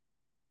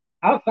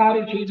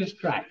 Outside of Jesus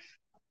Christ.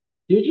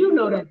 Did you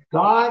know that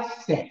God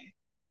said,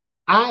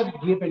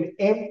 I've given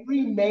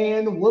every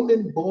man,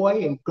 woman,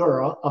 boy, and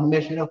girl a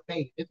measure of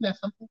faith? Isn't that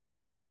something?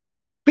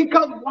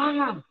 Because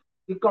why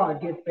did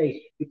God give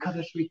faith? Because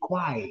it's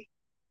required.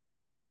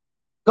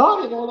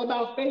 God is all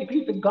about faith.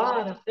 He's the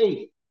God of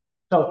faith.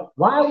 So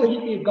why would he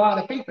be a God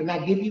of faith and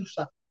not give you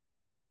something?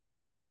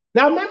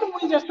 Now, remember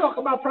we just talked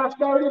about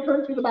prosperity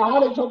principles, about how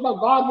they talk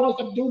about God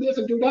wants to do this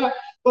and do that,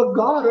 but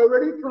God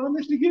already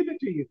promised to give it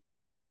to you.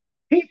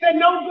 He said,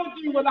 no good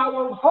thing will I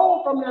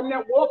withhold from them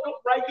that walk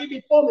uprightly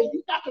before me.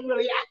 You got to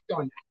really act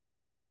on that.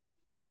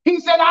 He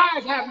said,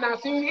 eyes have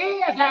not seen,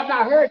 ears have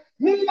not heard,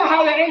 neither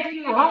have they entered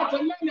in the hearts of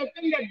men the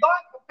thing that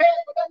God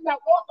prepared for them that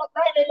walk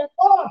uprightly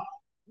before.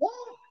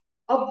 Walk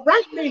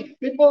uprightly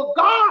before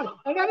God,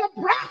 and let it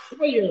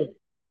prosper you.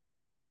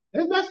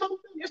 Isn't that something?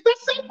 It's that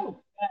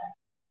simple.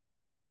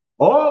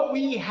 All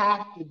we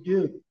have to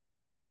do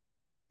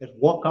is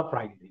walk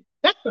uprightly.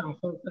 That sounds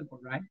so simple,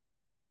 right?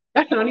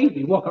 That's not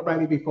easy. Walk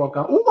uprightly before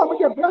God. Oh, I'm going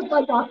to get blessed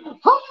by God. Hallelujah,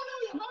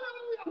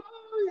 hallelujah,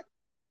 hallelujah.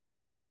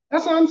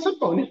 That sounds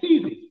simple and it's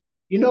easy.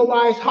 You know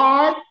why it's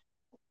hard?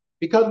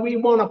 Because we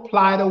won't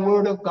apply the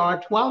word of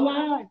God to our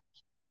lives.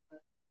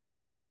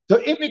 So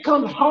it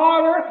becomes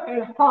harder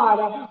and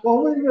harder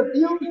when we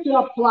refuse to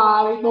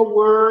apply the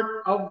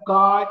word of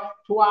God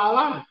to our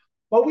lives.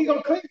 But we're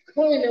going to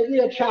claim that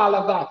we're a child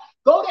of God.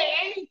 Go to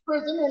any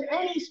prison in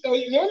any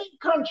state, in any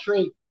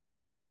country,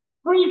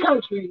 free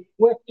country,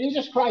 where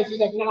Jesus Christ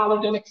is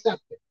acknowledged and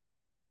accepted.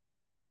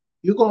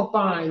 You're going to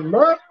find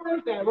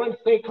murderers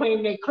that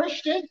claim they're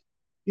Christian.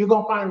 You're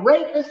going to find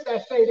rapists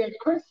that say they're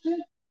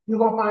Christian. You're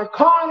going to find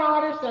con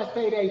artists that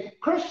say they're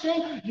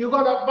Christian. You're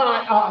going to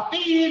find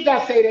thieves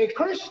that say they're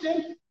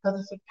Christian, because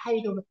it's a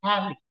title to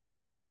carry,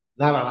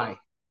 not a life.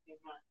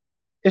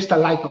 It's the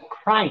life of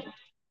Christ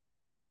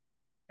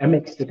that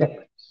makes the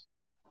difference.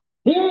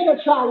 Here's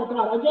a child of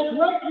God. I just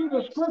read you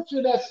the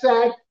scripture that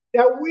said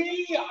that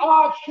we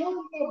are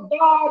children of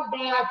God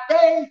by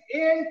faith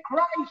in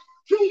Christ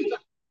Jesus.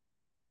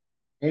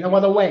 Ain't no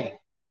other way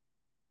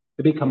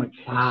to become a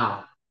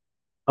child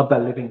of the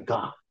living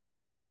God.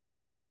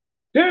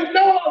 There's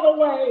no other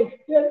way.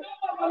 There's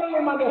no other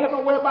name under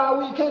heaven whereby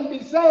we can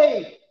be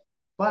saved,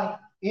 but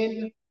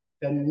in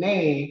the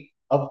name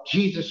of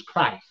Jesus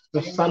Christ,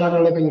 the Son of the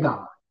living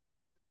God.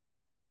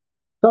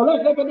 So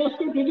let's look at this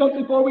scripture just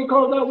before we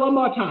close out one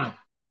more time.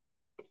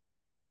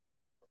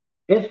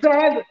 It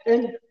says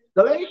in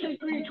Galatians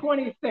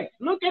 3:26,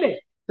 look at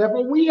it. That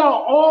we are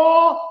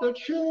all the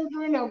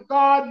children of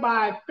God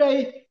by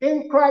faith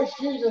in Christ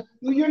Jesus.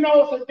 Do you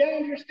know it's a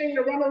dangerous thing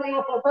to run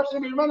around for a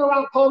person to be running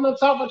around calling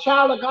himself a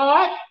child of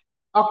God,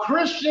 a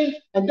Christian,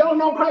 and don't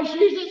know Christ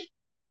Jesus?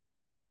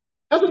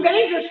 That's a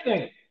dangerous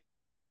thing.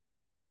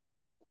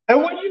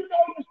 And when you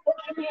know this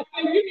person is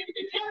saved, you need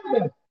to tell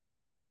them.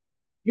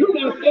 You're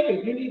not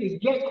saved. You need to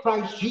get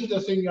Christ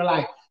Jesus in your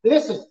life.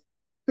 Listen,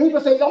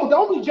 People say, oh,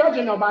 don't be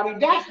judging nobody.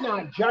 That's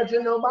not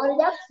judging nobody.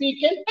 That's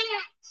speaking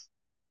facts.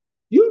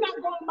 You're not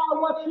going by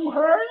what you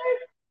heard.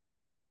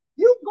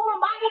 You're going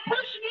by the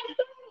person that's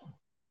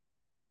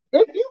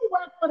doing. If you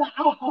work for the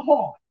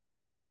alcoholic,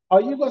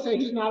 are you going to say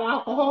he's not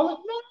alcoholic?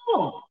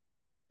 No,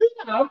 he's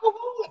not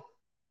alcoholic.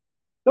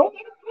 Don't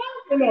get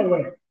a problem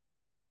nowhere.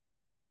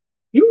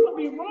 You would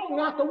be wrong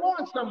not to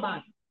warn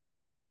somebody.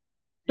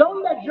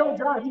 Don't let Joe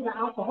drive you to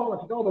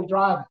alcoholic go and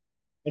drive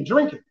and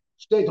drink it.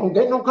 Stay, don't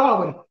get no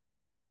car with him.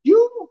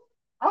 You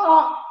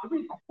are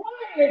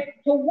required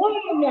to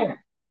warn them.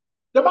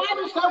 The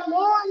Bible said,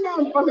 warn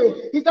them for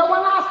me. He said, when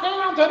I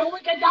say unto the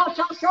wicked, thou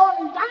shalt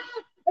surely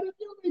die. But if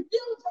you refuse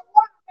to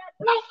warn them,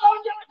 place on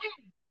your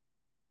head.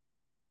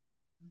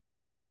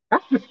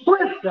 That's the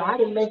scripture. I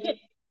didn't make it.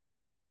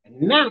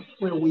 And that's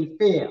where we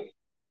fail.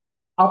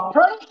 A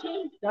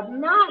person does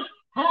not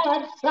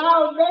have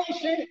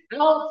salvation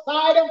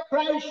outside of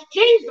Christ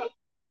Jesus.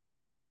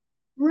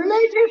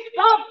 Religious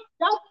stuff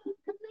doesn't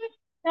connect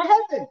to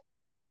heaven.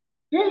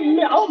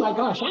 Oh my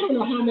gosh, I don't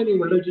know how many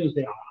religions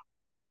there are.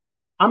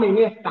 I mean,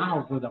 there's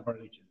thousands of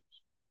religions.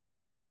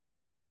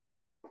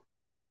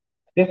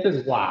 This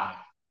is why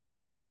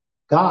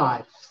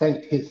God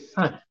sent his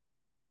son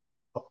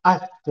for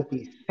us to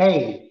be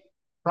saved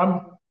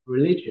from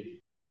religion.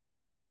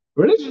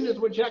 Religion is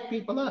what jack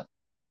people up.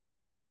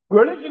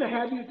 Religion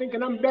has you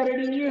thinking I'm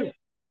better than you.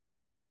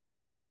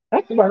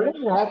 That's what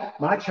religion has.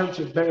 My church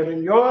is better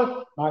than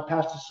yours. My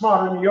pastor's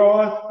smarter than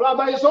yours. Blah,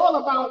 blah. It's all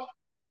about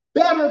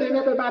better than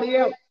everybody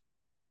else.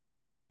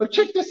 But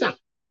check this out.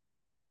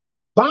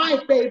 By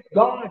faith,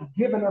 God has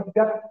given us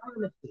better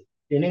promises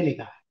than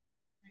anybody.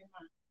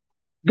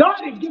 God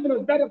has given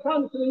us better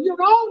promises, and you're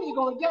only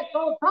going to get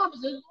those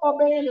promises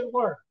obeying his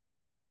word.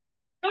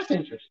 That's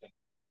interesting.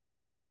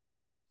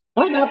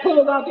 I'm not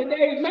pulling out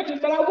today's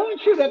message, but I want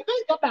you to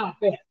think about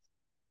this.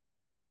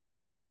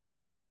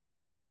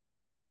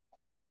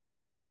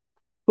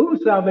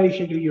 Whose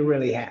salvation do you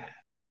really have?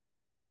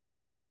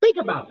 Think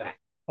about that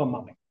for a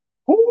moment.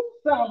 Whose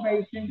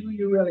salvation do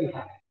you really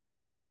have?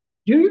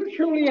 Do you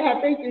truly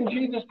have faith in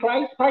Jesus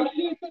Christ, Christ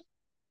Jesus,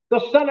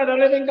 the Son of the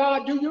living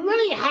God? Do you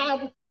really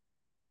have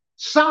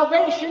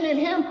salvation in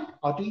him,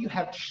 or do you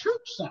have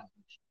church salvation?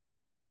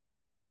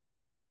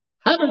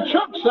 Having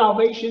church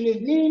salvation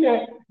is mean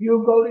that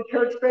you go to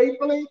church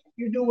faithfully,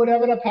 you do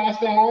whatever the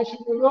pastor asks you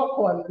to do,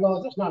 according to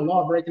laws, that's not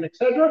law breaking,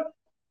 etc.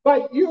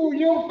 But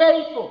you're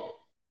faithful.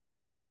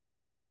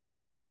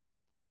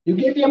 You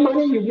give your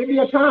money, you give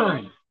your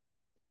time.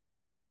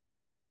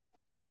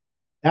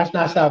 That's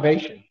not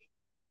salvation.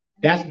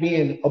 That's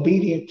being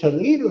obedient to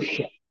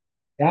leadership.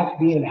 That's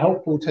being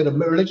helpful to the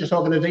religious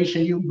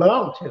organization you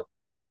belong to.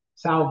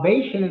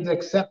 Salvation is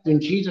accepting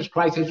Jesus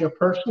Christ as your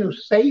personal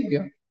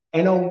Savior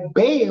and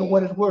obeying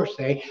what his word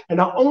say. And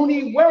the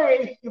only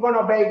way you're going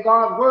to obey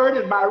God's word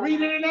is by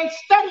reading it and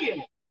studying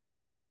it.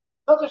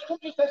 So the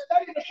scripture says,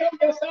 study to show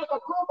yourself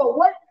approved, but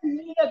what you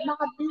need is not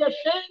be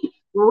ashamed,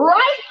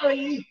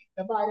 rightly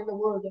dividing the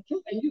word of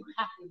truth. And you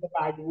have to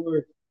divide the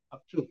word of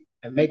truth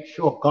and make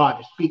sure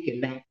God is speaking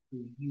that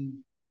to you.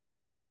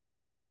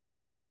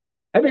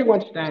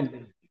 Everyone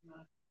standing.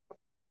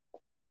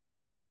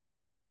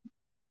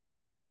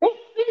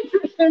 It's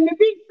interesting to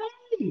be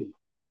saved.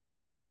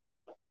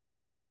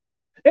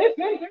 It's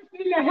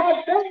interesting to have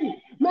faith.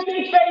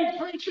 Many faith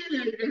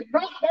preachers and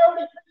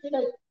prosperity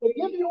preachers, they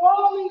give you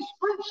all these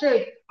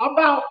scriptures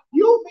about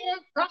you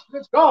being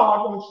prosperous.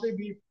 God wants you to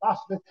be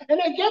prosperous. And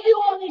they give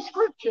you all these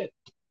scriptures.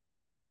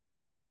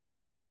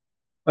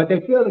 But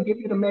they fail to give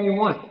you the main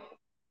one.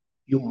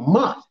 You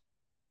must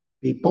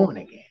be born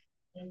again.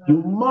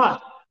 You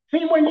must.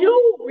 See, when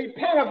you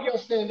repent of your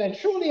sins and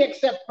truly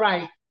accept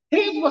Christ,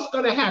 here's what's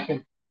going to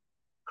happen.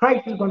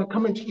 Christ is going to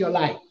come into your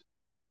life.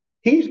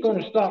 He's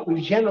going to start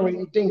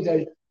regenerating things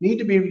that need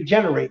to be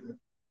regenerated.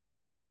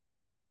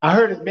 I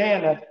heard a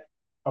man,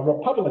 a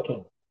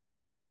Republican.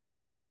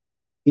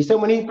 He said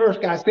when he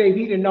first got saved,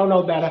 he didn't know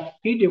no better.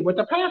 He did what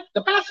the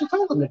pastor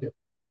told him to do.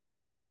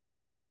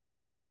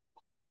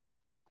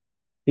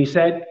 He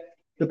said,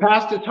 the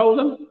pastor told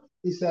him,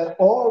 he said,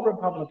 all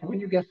Republicans, when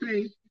you get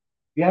saved,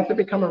 you have to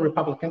become a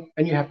Republican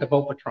and you have to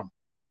vote for Trump.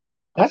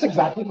 That's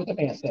exactly what the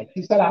man said.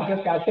 He said, I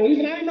just got saved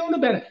and I didn't know no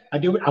better.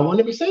 I want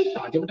to be saved,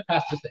 so I did what the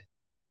pastor said.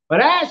 But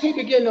as he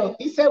began to,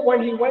 he said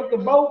when he went to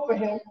vote for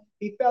him,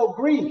 he felt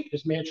grieved.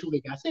 This man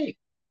truly got saved.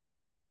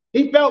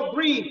 He felt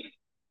grieved,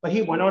 but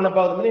he went on to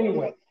vote him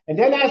anyway. And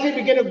then as he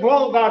began to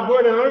grow in God's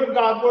word and learn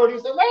God's word, he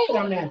said, wait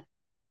a minute.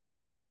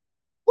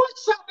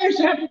 What's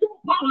salvation have to do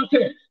with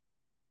politics?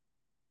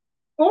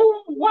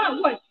 Oh,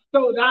 what?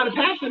 So now the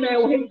pastor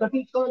man with him, because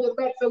he's going to the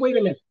back, said, wait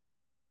a minute.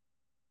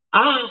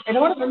 In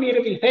order for me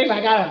to be saved,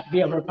 I got to be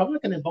a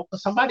Republican and vote for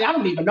somebody I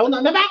don't even know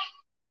nothing about.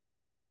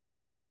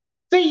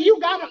 See, you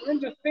got to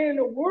understand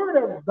the word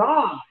of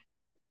God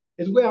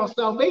is where our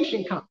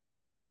salvation comes.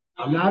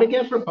 I'm not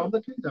against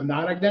Republicans. I'm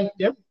not against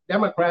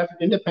Democrats,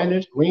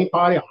 Independents, Green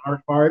Party,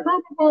 Orange Party,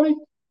 Purple Party,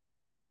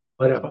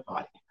 whatever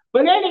party.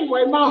 But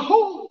anyway, my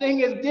whole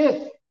thing is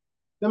this.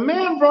 The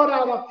man brought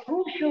out a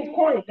crucial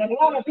point that a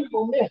lot of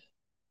people miss.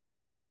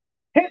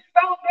 His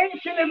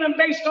salvation isn't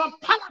based on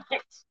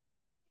politics.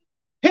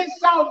 His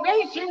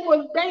salvation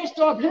was based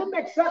on him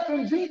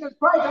accepting Jesus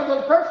Christ as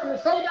his personal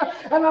Savior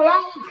and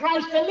allowing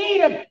Christ to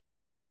lead him.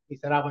 He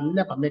said, I will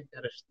never make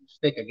that a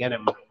mistake again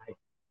in my life,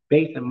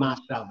 basing my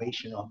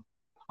salvation on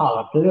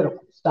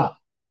political stuff,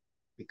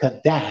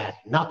 because that has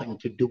nothing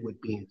to do with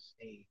being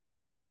saved.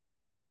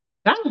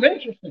 That was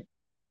interesting.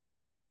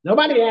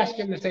 Nobody asked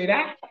him to say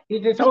that. He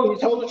told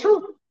the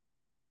truth.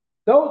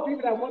 Those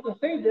people that wasn't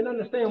saved didn't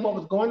understand what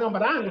was going on,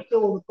 but I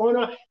understood what was going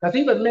on because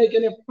he was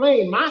making it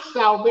plain. My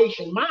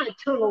salvation, my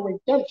eternal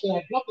redemption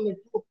has nothing to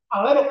do with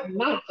political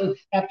nonsense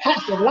that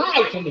Pastor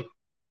lied to me.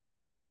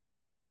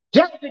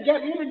 Just to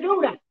get me to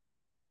do that.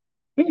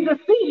 He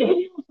deceived.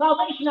 He used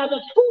salvation as a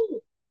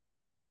tool.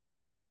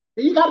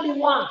 And you got to be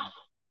wise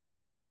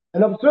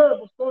and observe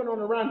what's going on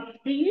around.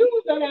 He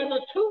used it as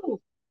a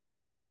tool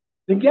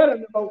to get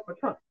him to vote for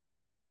Trump.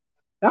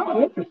 That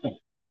was interesting.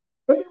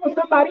 If it was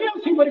somebody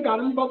else, he would have got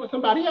him to vote for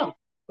somebody else.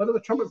 Whether it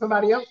was Trump or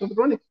somebody else was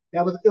running,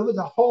 it was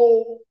the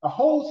whole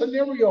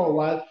scenario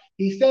was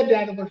he said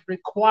that it was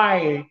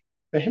required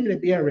for him to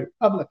be a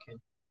Republican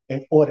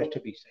in order to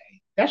be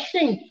saved. That's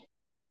shameful.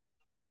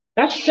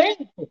 That's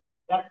shameful.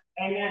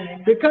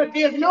 Because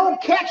there's no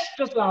catch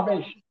to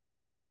salvation.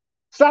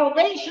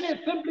 Salvation is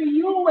simply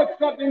you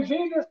accepting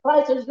Jesus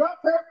Christ as your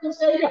personal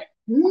Savior.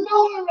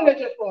 No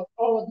religious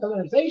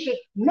organization,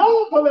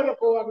 no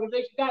political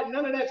organization, got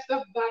none of that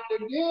stuff got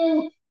to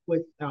do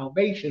with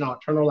salvation or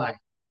eternal life.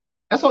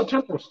 That's all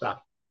temporal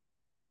stuff.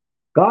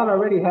 God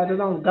already has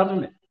his own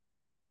government.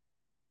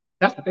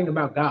 That's the thing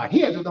about God. He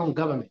has his own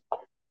government.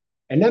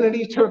 And none of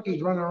these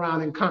turkeys running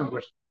around in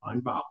Congress are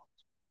involved.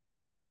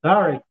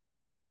 Sorry.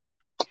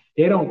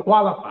 They don't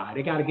qualify.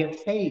 They got to get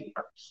saved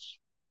first.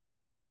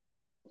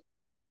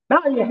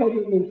 Bow your head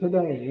with me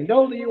today. And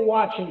those of you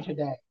watching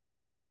today,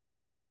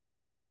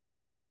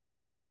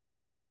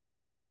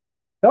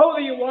 those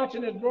of you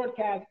watching this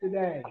broadcast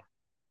today,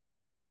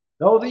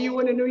 those of you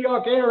in the New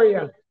York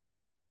area,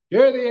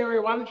 Jersey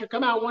area, why don't you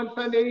come out one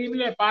Sunday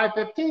evening at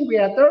 5:15? We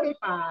have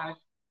 35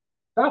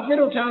 South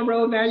Middletown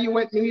Road. Now you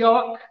at New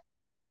York,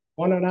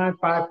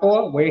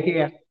 10954. We're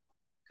here.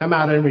 Come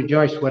out and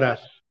rejoice with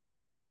us.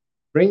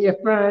 Bring your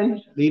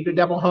friends. Leave the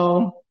devil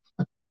home.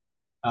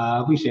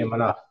 We see him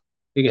enough.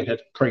 You get to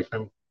pray for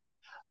him.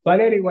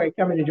 But anyway,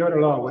 come and enjoy the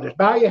Lord with us.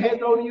 Bow your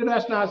head, those of you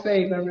that's not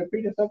saved, and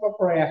repeat a simple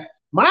prayer.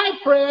 My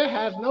prayer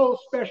has no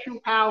special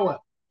power.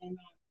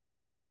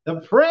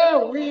 The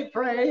prayer we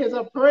pray is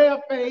a prayer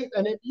of faith,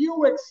 and if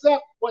you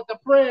accept what the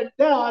prayer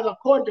does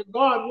according to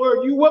God's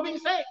word, you will be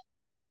saved.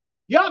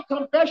 Your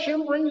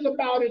confession brings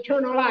about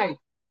eternal life.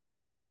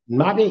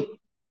 Not me.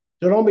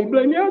 So don't be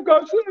blaming me.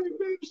 God saved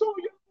me, so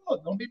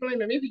don't be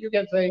blaming me. You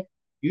can say,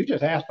 you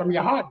just ask from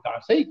your heart,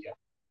 God saved you.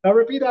 Now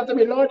repeat after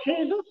me, Lord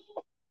Jesus,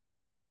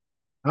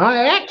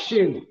 I ask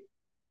you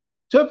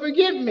to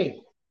forgive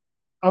me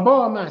of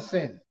all my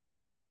sins.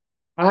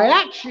 I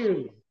ask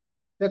you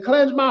to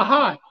cleanse my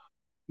heart,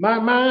 my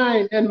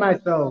mind, and my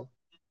soul.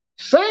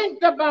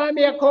 Sanctify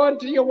me according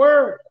to your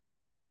word.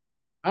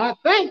 I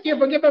thank you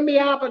for giving me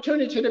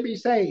opportunity to be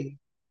saved.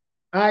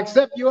 I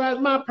accept you as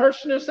my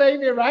personal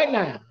Savior right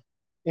now.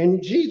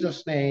 In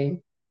Jesus'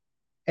 name,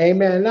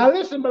 amen. Now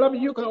listen,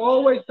 beloved, you can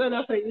always send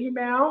us an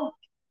email.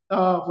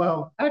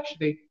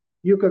 Actually,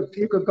 you could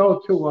go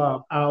to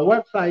our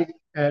website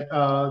at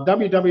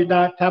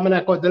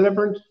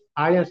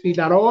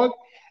www.tabernacledeliverancinc.org,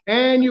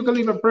 and you can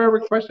leave a prayer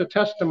request, a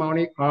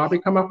testimony, or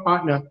become a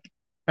partner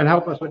and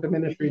help us with the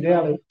ministry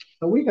daily,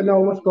 so we can know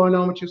what's going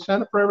on with you.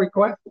 Send a prayer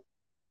request.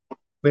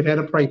 We're there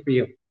to pray for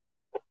you.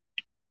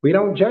 We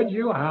don't judge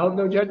you. I hold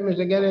no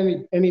judgments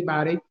against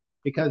anybody,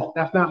 because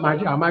that's not my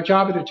job. My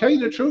job is to tell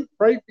you the truth,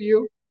 pray for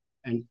you,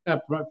 and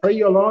pray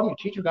you along and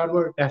teach you God's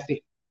word. That's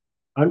it.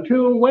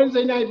 Until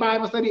Wednesday night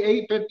Bible study,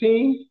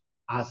 8:15.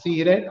 I'll see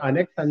you then.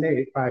 Next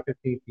Sunday,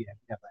 5:15 p.m.